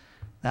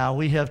 Now,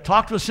 we have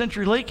talked with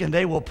CenturyLink, and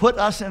they will put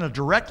us in a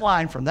direct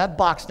line from that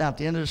box down at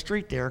the end of the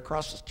street there,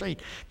 across the street.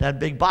 That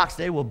big box,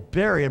 they will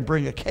bury and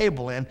bring a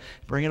cable in,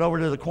 bring it over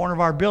to the corner of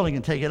our building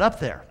and take it up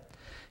there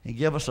and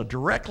give us a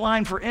direct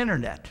line for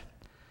internet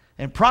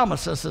and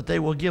promise us that they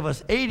will give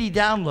us 80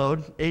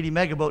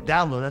 megabyte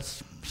download.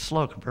 That's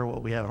slow compared to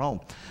what we have at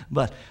home.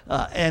 But,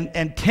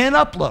 and 10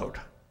 upload.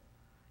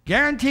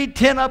 Guaranteed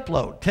 10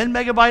 upload, 10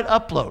 megabyte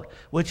upload,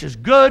 which is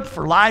good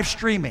for live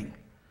streaming.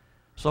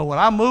 So when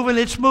I'm moving,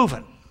 it's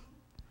moving.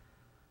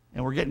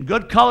 And we're getting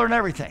good color and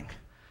everything.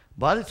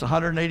 But it's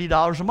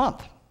 $180 a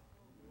month.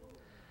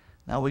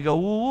 Now we go,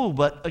 woo,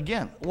 but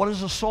again, what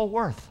is a soul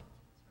worth?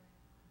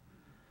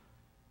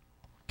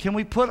 Can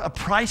we put a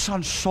price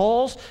on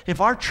souls?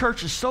 If our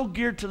church is so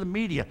geared to the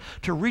media,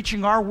 to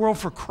reaching our world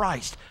for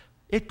Christ,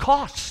 it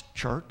costs,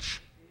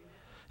 church.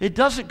 It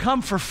doesn't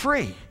come for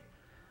free.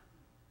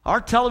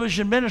 Our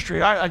television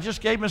ministry, I just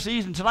gave Miss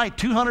Eason tonight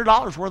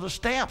 $200 worth of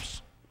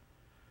stamps.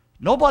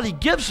 Nobody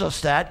gives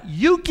us that.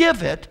 You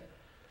give it,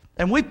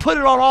 and we put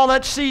it on all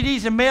that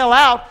CDs and mail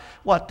out.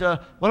 What are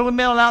we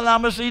mailing out now,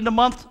 Miss Eden, a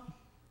month?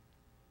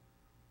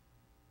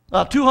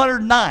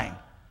 209.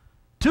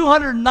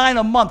 209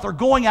 a month are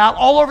going out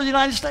all over the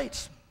United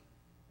States.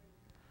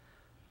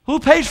 Who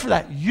pays for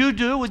that? You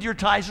do with your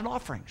tithes and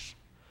offerings.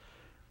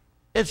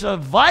 It's a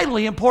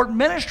vitally important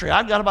ministry.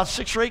 I've got about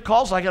 6 or 8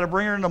 calls I got to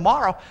bring her in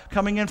tomorrow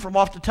coming in from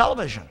off the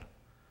television.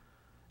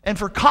 And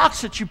for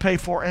Cox that you pay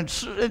for, and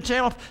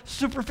Channel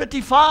Super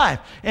 55,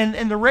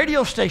 and the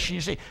radio station,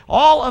 you see,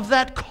 all of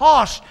that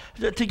costs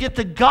to get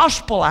the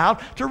gospel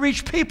out, to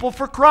reach people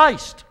for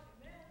Christ.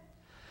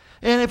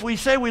 And if we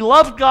say we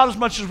love God as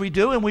much as we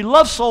do, and we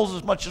love souls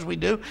as much as we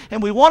do,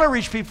 and we want to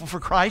reach people for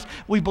Christ,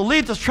 we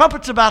believe the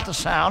trumpet's about to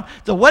sound,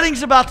 the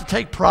wedding's about to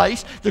take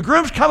place, the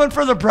groom's coming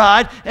for the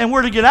bride, and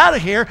we're to get out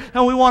of here,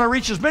 and we want to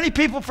reach as many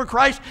people for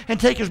Christ and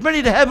take as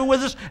many to heaven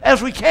with us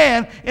as we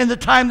can in the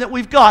time that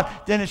we've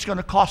got, then it's going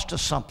to cost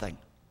us something.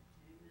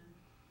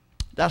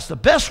 That's the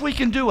best we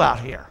can do out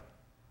here.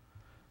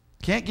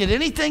 Can't get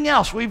anything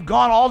else. We've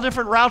gone all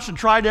different routes and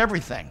tried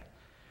everything.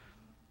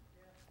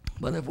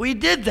 But if we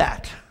did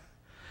that,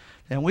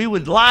 and we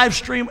would live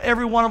stream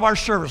every one of our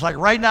services. Like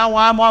right now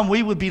while I'm on,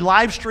 we would be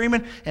live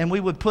streaming and we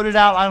would put it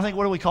out, I don't think,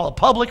 what do we call it,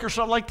 public or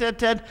something like that,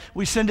 Ted?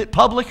 We send it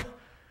public.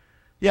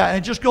 Yeah, and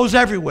it just goes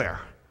everywhere.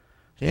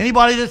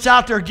 Anybody that's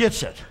out there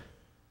gets it.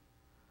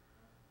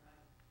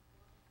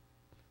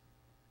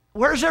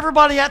 Where's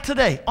everybody at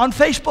today? On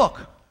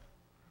Facebook.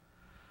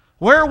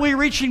 Where are we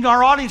reaching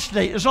our audience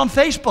today? Is on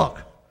Facebook.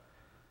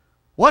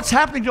 What's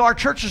happening to our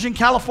churches in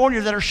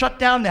California that are shut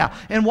down now,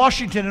 in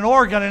Washington and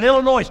Oregon and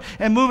Illinois,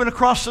 and moving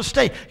across the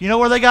state? You know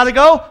where they got to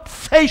go?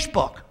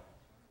 Facebook.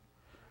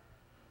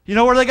 You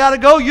know where they got to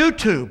go?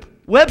 YouTube,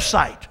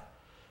 website.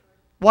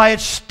 Why,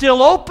 it's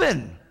still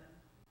open.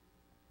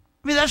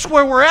 I mean, that's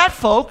where we're at,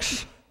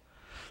 folks.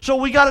 So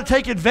we got to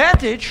take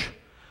advantage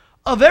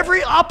of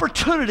every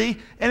opportunity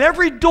and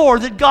every door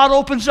that God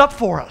opens up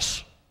for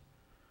us.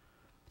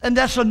 And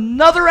that's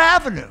another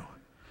avenue.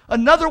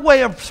 Another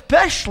way of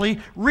especially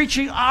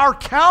reaching our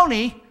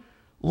county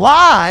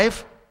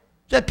live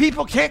that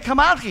people can't come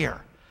out here.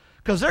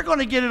 Because they're going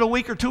to get it a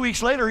week or 2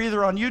 weeks later,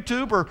 either on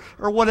YouTube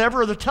or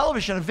whatever, or the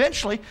television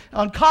eventually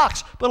on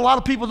Cox. But a lot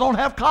of people don't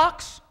have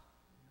Cox.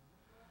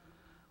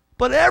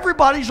 But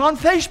everybody's on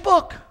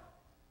Facebook.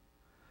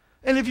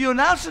 And if you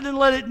announce it and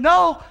let it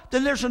know,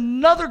 then there's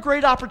another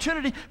great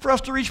opportunity for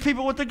us to reach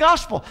people with the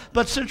gospel.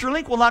 But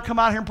CenturyLink will not come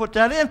out here and put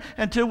that in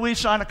until we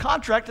sign a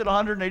contract at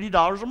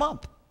 $180 a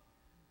month.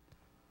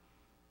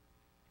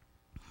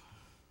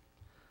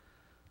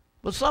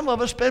 But some of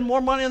us spend more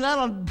money than that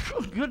on,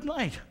 good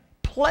night,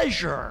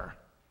 pleasure.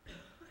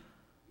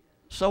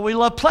 So we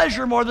love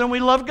pleasure more than we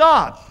love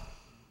God.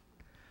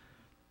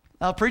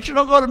 Now, preacher,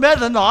 don't go to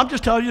Medlin. No, I'm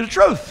just telling you the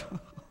truth.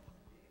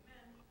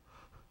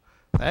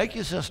 Thank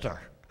you, sister.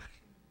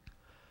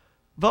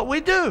 But we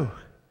do.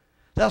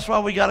 That's why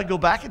we got to go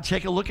back and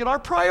take a look at our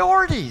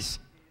priorities.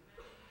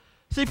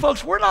 See,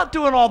 folks, we're not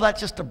doing all that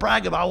just to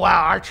brag about,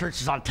 wow, our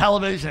church is on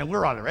television and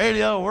we're on the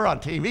radio, we're on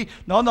TV.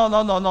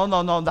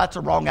 No. That's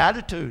a wrong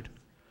attitude.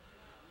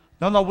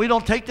 No, we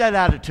don't take that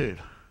attitude.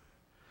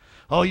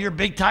 Oh, you're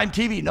big time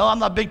TV. No, I'm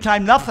not big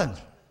time nothing.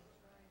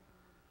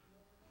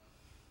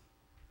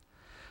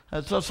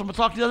 And so someone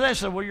talked the other day. I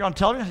said, well, you're on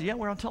television? I said, yeah,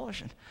 we're on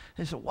television.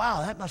 They said,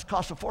 wow, that must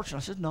cost a fortune.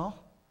 I said, no,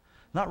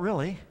 not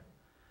really.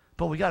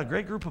 But we got a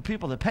great group of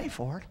people that pay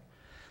for it.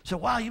 So,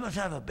 wow, you must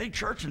have a big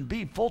church and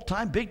be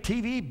full-time, big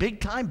TV,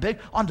 big time, big,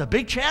 on the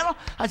big channel?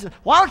 I said,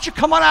 why don't you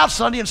come on out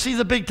Sunday and see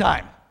the big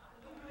time?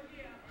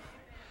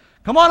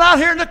 Come on out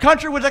here in the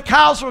country with the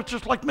cows, which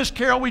is like Miss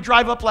Carol. We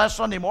drive up last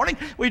Sunday morning.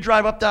 We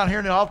drive up down here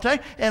in the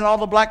Alta, and all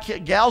the black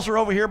gals are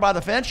over here by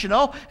the fence,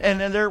 and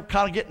then they're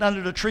kind of getting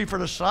under the tree for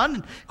the sun.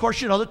 And, of course,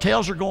 the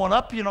tails are going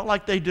up,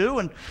 like they do,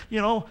 and,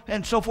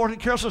 and so forth.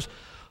 And Carol says,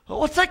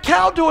 well, what's that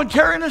cow doing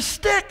carrying a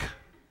stick?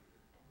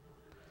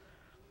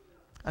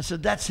 I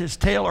said, that's his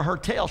tail or her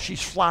tail. She's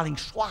flying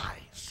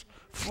flies.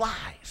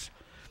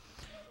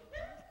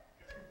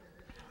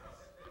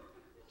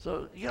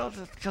 So,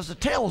 because the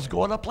tail was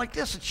going up like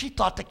this, and she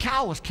thought the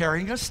cow was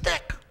carrying a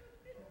stick.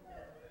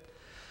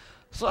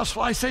 So that's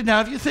why I say,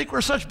 now, if you think we're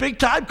such big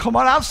time, come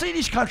on out and see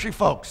these country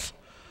folks.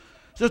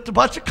 Just a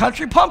bunch of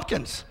country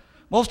pumpkins.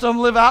 Most of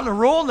them live out in the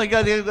rural, and they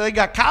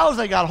got cows,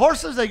 they got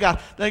horses, they got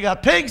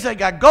pigs, they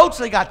got goats,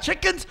 they got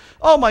chickens.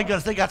 Oh, my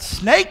goodness, they got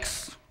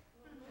snakes.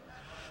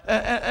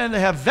 And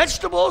they have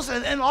vegetables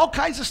and all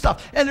kinds of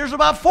stuff. And there's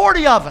about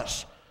 40 of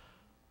us.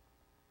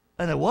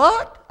 And they,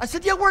 what? I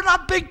said, yeah, we're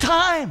not big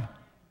time.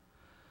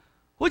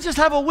 We just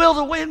have a will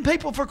to win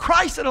people for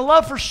Christ and a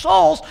love for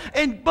souls,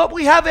 but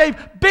we have a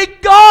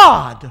big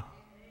God.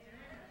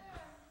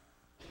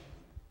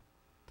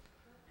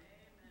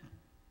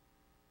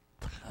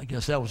 I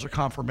guess that was a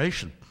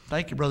confirmation.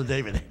 Thank you, Brother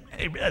David.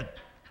 Amen.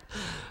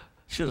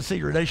 Should have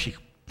seen Renee. She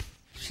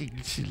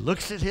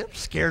looks at him,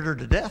 scared her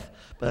to death.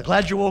 But I'm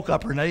glad you woke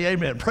up, Renee.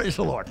 Amen. Praise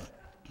the Lord.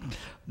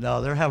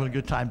 No, they're having a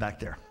good time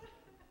back there.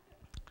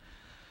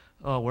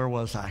 Oh, where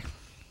was I?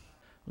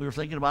 We were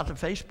thinking about the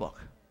Facebook.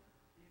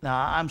 Now,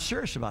 I'm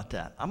serious about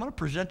that. I'm going to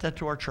present that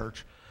to our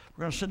church.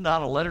 We're going to send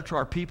out a letter to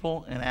our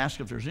people and ask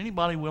if there's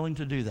anybody willing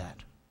to do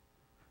that.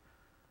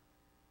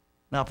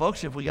 Now,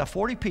 folks, if we got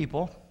 40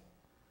 people,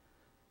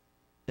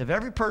 if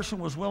every person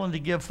was willing to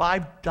give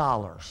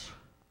 $5,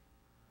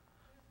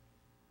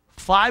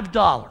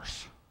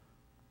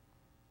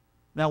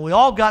 now, we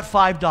all got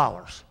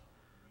 $5.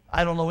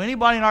 I don't know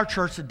anybody in our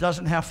church that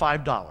doesn't have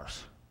 $5.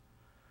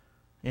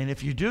 And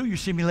if you do, you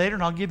see me later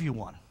and I'll give you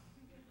one.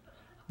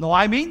 No,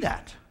 I mean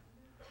that.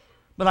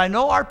 But I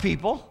know our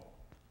people,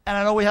 and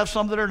I know we have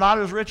some that are not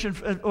as rich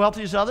and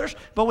wealthy as others,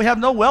 but we have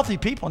no wealthy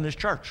people in this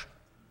church.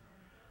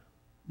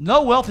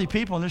 No wealthy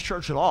people in this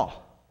church at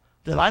all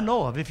that I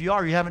know of. If you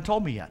are, you haven't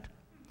told me yet.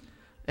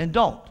 And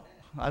don't.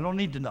 I don't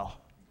need to know.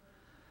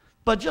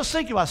 But just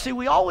think about it.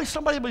 See,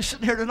 somebody will be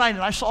sitting here tonight,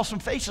 and I saw some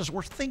faces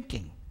were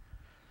thinking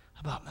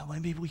about,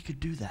 man, maybe we could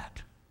do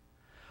that.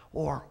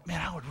 Or, man,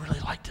 I would really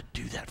like to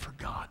do that for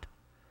God.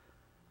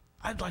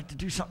 I'd like to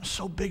do something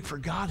so big for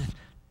God, and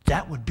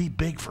that would be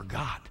big for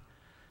God.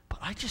 But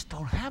I just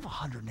don't have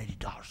 $180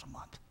 a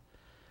month.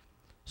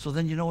 So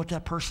then you know what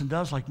that person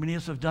does, like many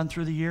of us have done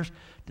through the years?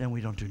 Then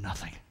we don't do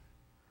nothing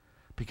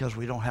because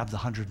we don't have the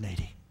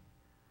 180.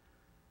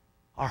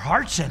 Our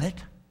heart's in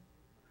it.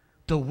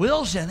 The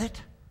will's in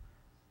it.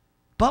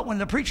 But when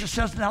the preacher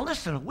says, now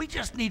listen, we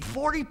just need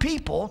 40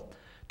 people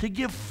to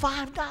give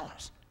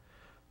 $5.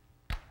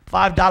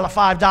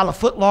 $5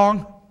 foot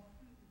long.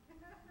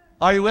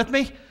 Are you with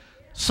me?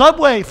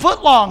 Subway,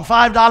 foot long,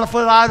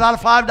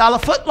 $5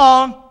 foot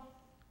long.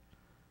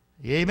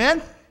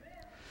 Amen?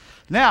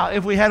 Now,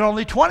 if we had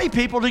only 20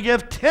 people to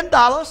give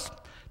 $10,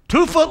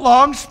 2 foot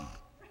longs,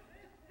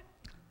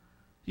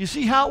 you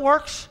see how it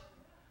works?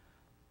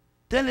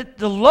 Then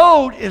the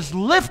load is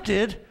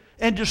lifted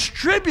and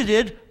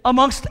distributed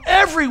amongst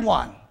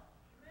everyone.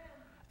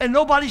 And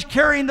nobody's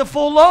carrying the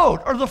full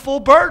load or the full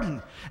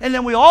burden. And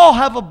then we all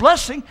have a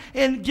blessing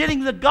in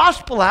getting the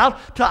gospel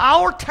out to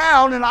our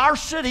town and our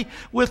city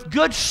with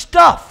good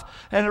stuff.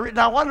 And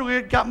now,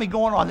 what got me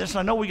going on this?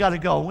 I know we got to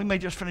go. We may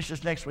just finish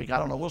this next week. I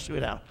don't know. We'll see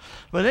it out.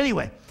 But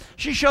anyway,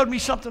 she showed me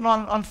something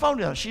on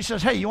phone. She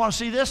says, hey, you want to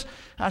see this?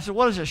 I said,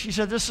 what is this? She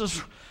said, this is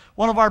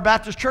one of our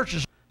Baptist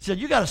churches. She said,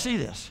 you got to see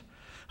this.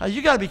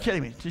 You got to be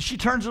kidding me. She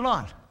turns it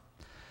on.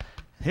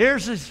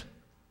 Here's this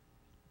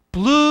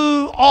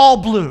blue, all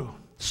blue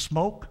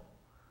smoke,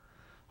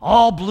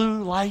 all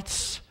blue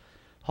lights.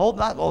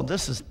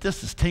 This is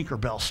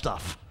Tinkerbell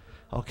stuff,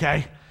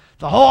 okay?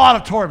 The whole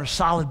auditorium is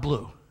solid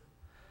blue.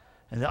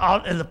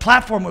 And the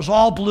platform was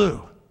all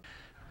blue.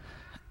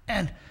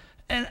 And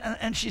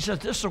she said,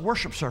 this is a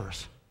worship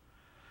service.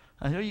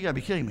 I said, you got to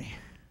be kidding me.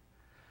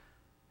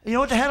 You know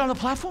what they had on the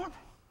platform?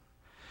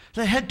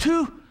 They had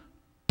 2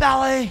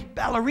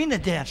 ballerina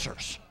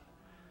dancers.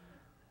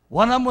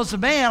 One of them was a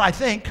man, I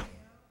think.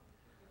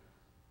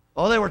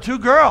 Oh, they were 2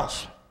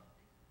 girls.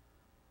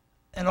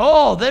 And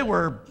they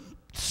were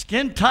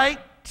skin tight,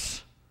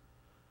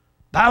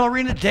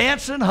 ballerina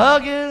dancing,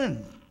 hugging,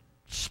 and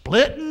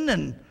splitting,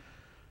 and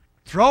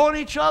throwing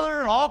each other,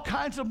 and all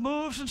kinds of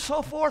moves and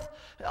so forth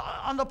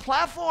on the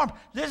platform.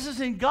 This is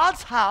in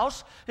God's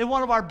house in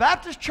one of our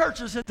Baptist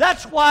churches. And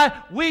that's why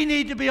we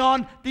need to be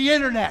on the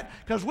internet,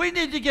 because we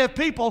need to give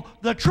people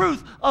the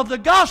truth of the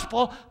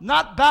gospel,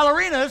 not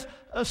ballerinas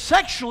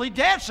sexually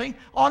dancing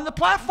on the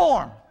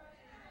platform.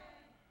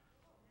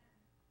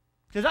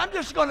 Because I'm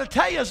just going to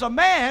tell you, as a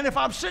man, if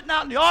I'm sitting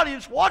out in the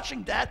audience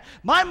watching that,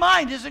 my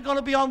mind isn't going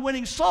to be on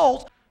winning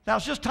souls. Now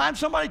it's just time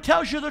somebody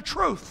tells you the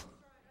truth.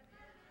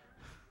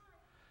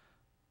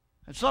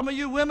 And some of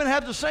you women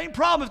have the same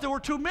problem if there were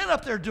 2 men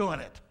up there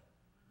doing it.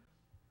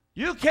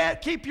 You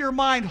can't keep your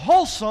mind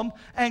wholesome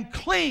and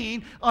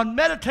clean and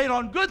meditate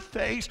on good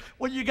things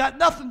when you got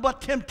nothing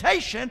but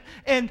temptation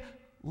and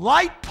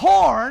light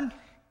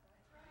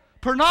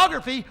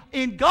pornography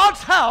in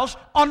God's house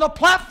on the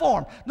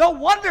platform. No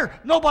wonder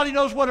nobody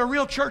knows what a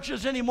real church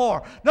is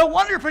anymore. No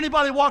wonder if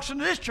anybody walks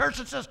into this church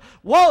and says,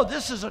 whoa,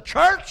 this is a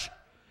church?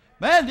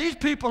 Man, these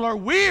people are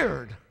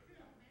weird.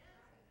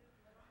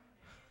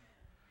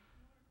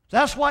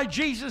 That's why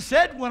Jesus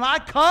said, when I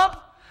come,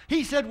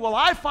 he said, will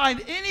I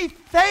find any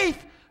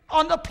faith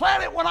on the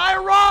planet when I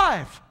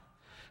arrive?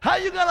 How are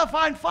you going to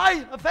find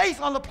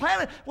faith on the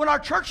planet when our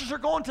churches are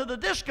going to the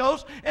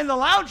discos and the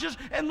lounges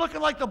and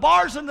looking like the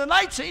bars and the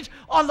night scenes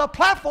on the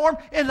platform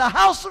in the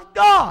house of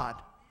God?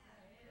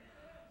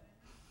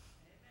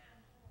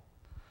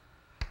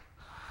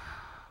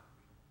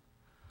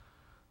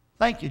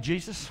 Thank you,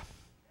 Jesus.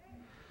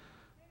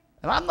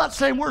 And I'm not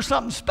saying we're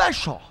something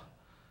special.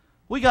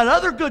 We got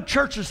other good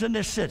churches in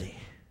this city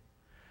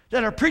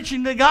that are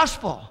preaching the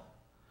gospel.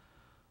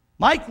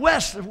 Mike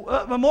West,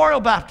 Memorial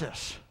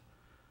Baptist.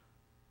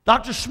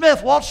 Dr.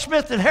 Smith, Walt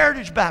Smith at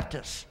Heritage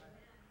Baptist.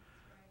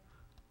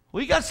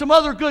 We got some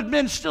other good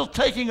men still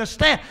taking a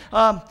stand.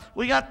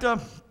 We got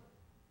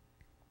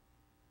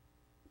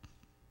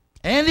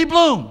Andy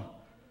Bloom,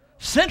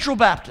 Central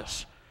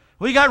Baptist.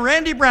 We got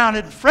Randy Brown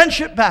at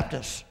Friendship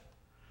Baptist.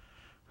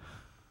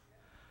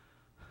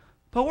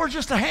 But we're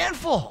just a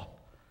handful.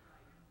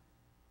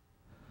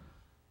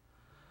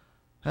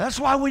 That's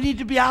why we need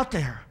to be out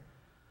there.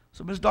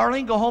 So, Ms.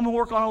 Darlene, go home and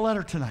work on a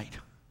letter tonight.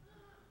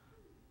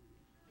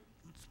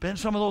 Spend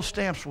some of those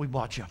stamps we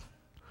bought you.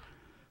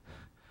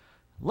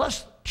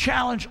 Let's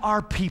challenge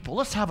our people.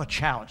 Let's have a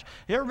challenge.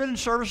 You ever been in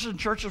services in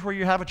churches where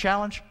you have a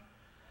challenge?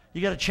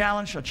 You got a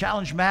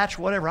challenge match,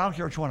 whatever. I don't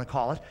care what you want to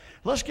call it.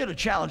 Let's get a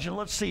challenge and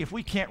let's see if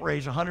we can't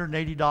raise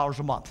 $180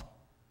 a month.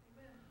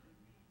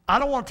 I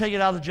don't want to take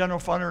it out of the general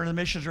fund or in the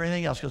missions or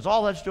anything else, because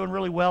all that's doing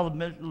really well.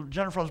 The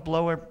general fund's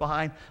below,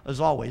 behind, as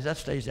always. That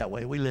stays that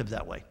way. We live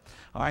that way.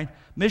 All right?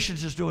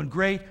 Missions is doing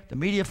great. The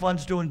media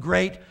fund's doing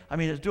great. I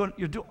mean,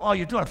 you're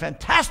doing a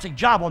fantastic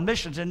job on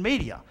missions and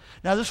media.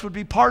 Now, this would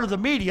be part of the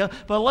media,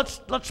 but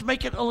let's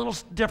make it a little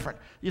different.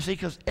 You see,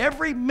 because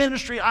every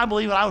ministry, I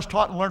believe, and I was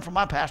taught and learned from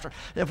my pastor,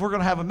 if we're going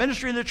to have a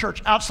ministry in the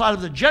church outside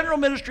of the general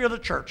ministry of the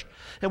church,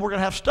 and we're going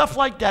to have stuff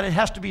like that, it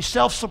has to be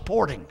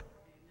self-supporting.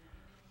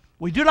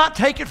 We do not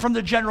take it from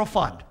the general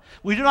fund.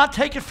 We do not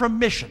take it from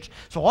missions.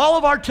 So all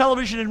of our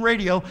television and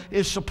radio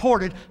is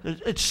supported.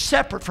 It's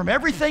separate from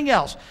everything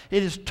else.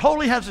 It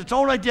totally has its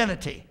own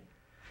identity.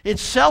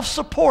 It's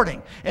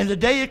self-supporting. And the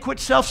day it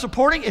quits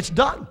self-supporting, it's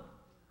done.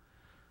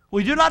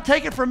 We do not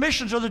take it from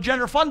missions or the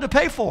general fund to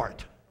pay for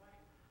it.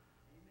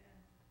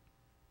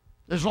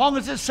 As long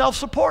as it's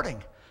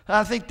self-supporting. And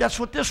I think that's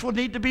what this would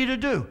need to be to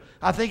do.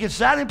 I think it's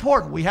that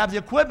important. We have the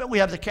equipment, we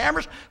have the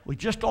cameras, we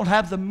just don't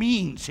have the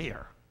means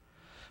here.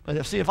 But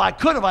if I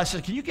could have, I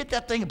said, can you get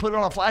that thing and put it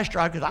on a flash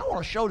drive? Because I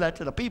want to show that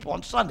to the people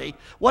on Sunday,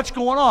 what's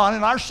going on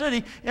in our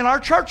city, in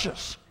our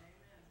churches.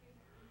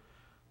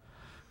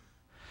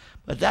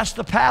 But that's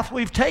the path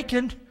we've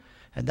taken,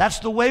 and that's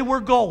the way we're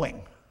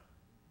going.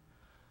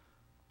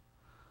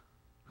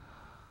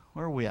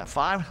 Where are we at?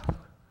 5? How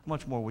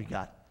much more we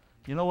got?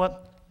 You know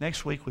what?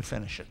 Next week we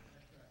finish it.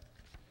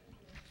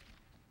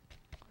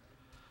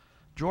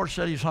 George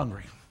said he's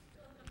hungry.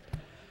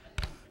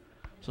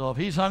 So if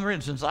he's hungry,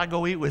 and since I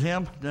go eat with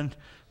him, then,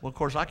 well, of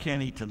course, I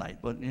can't eat tonight.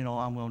 But,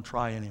 I'm going to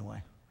try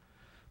anyway.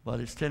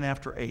 But it's 10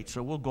 after 8,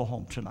 so we'll go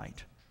home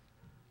tonight.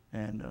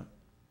 And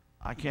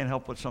I can't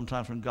help but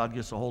sometimes when God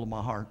gets a hold of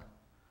my heart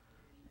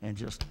and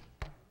just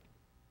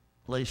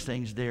lays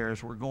things there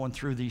as we're going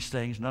through these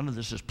things. None of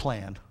this is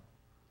planned.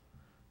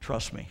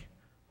 Trust me.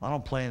 I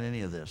don't plan any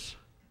of this.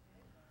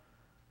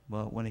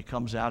 But when it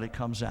comes out, it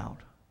comes out.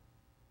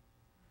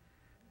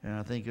 And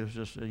I think it's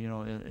just,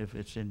 if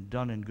it's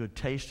done in good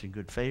taste and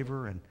good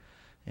favor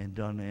and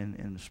done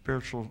in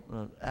spiritual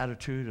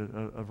attitude,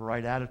 a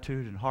right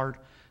attitude and heart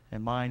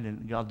and mind,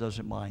 and God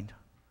doesn't mind.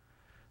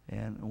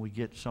 And we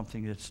get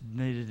something that's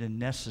needed and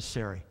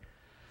necessary.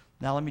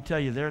 Now, let me tell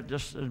you, they're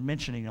just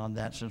mentioning on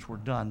that since we're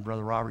done.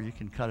 Brother Robert, you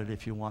can cut it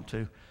if you want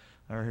to.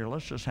 Or here,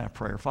 let's just have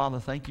prayer. Father,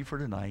 thank you for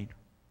tonight.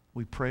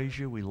 We praise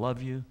you. We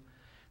love you.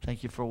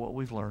 Thank you for what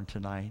we've learned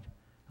tonight.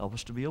 Help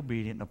us to be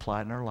obedient and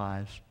apply it in our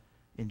lives.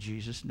 In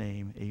Jesus'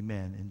 name,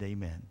 amen and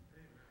amen.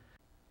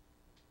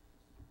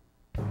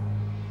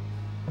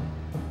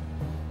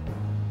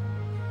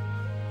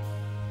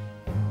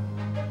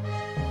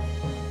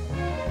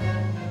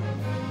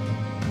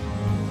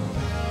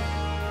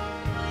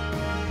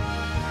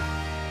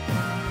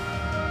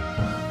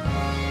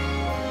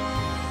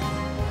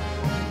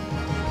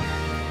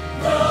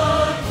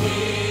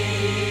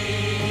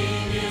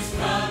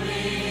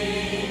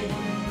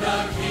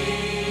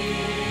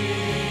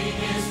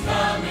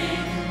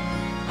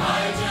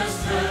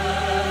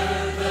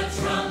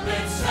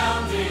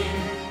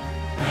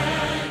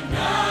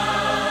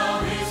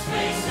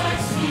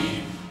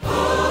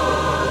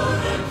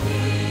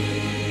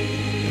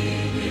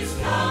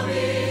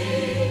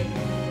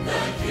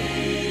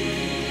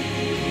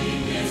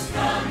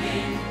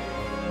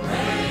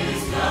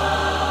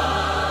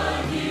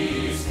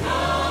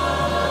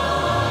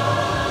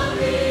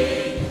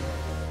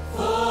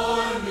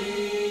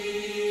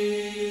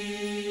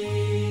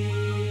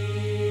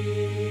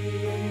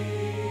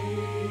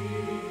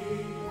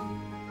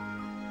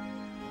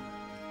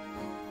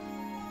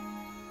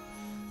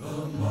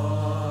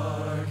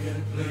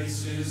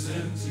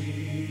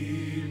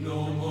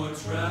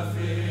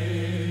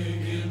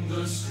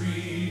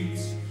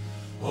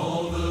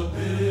 All the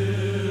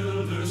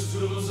builders'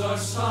 tools are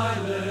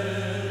silent.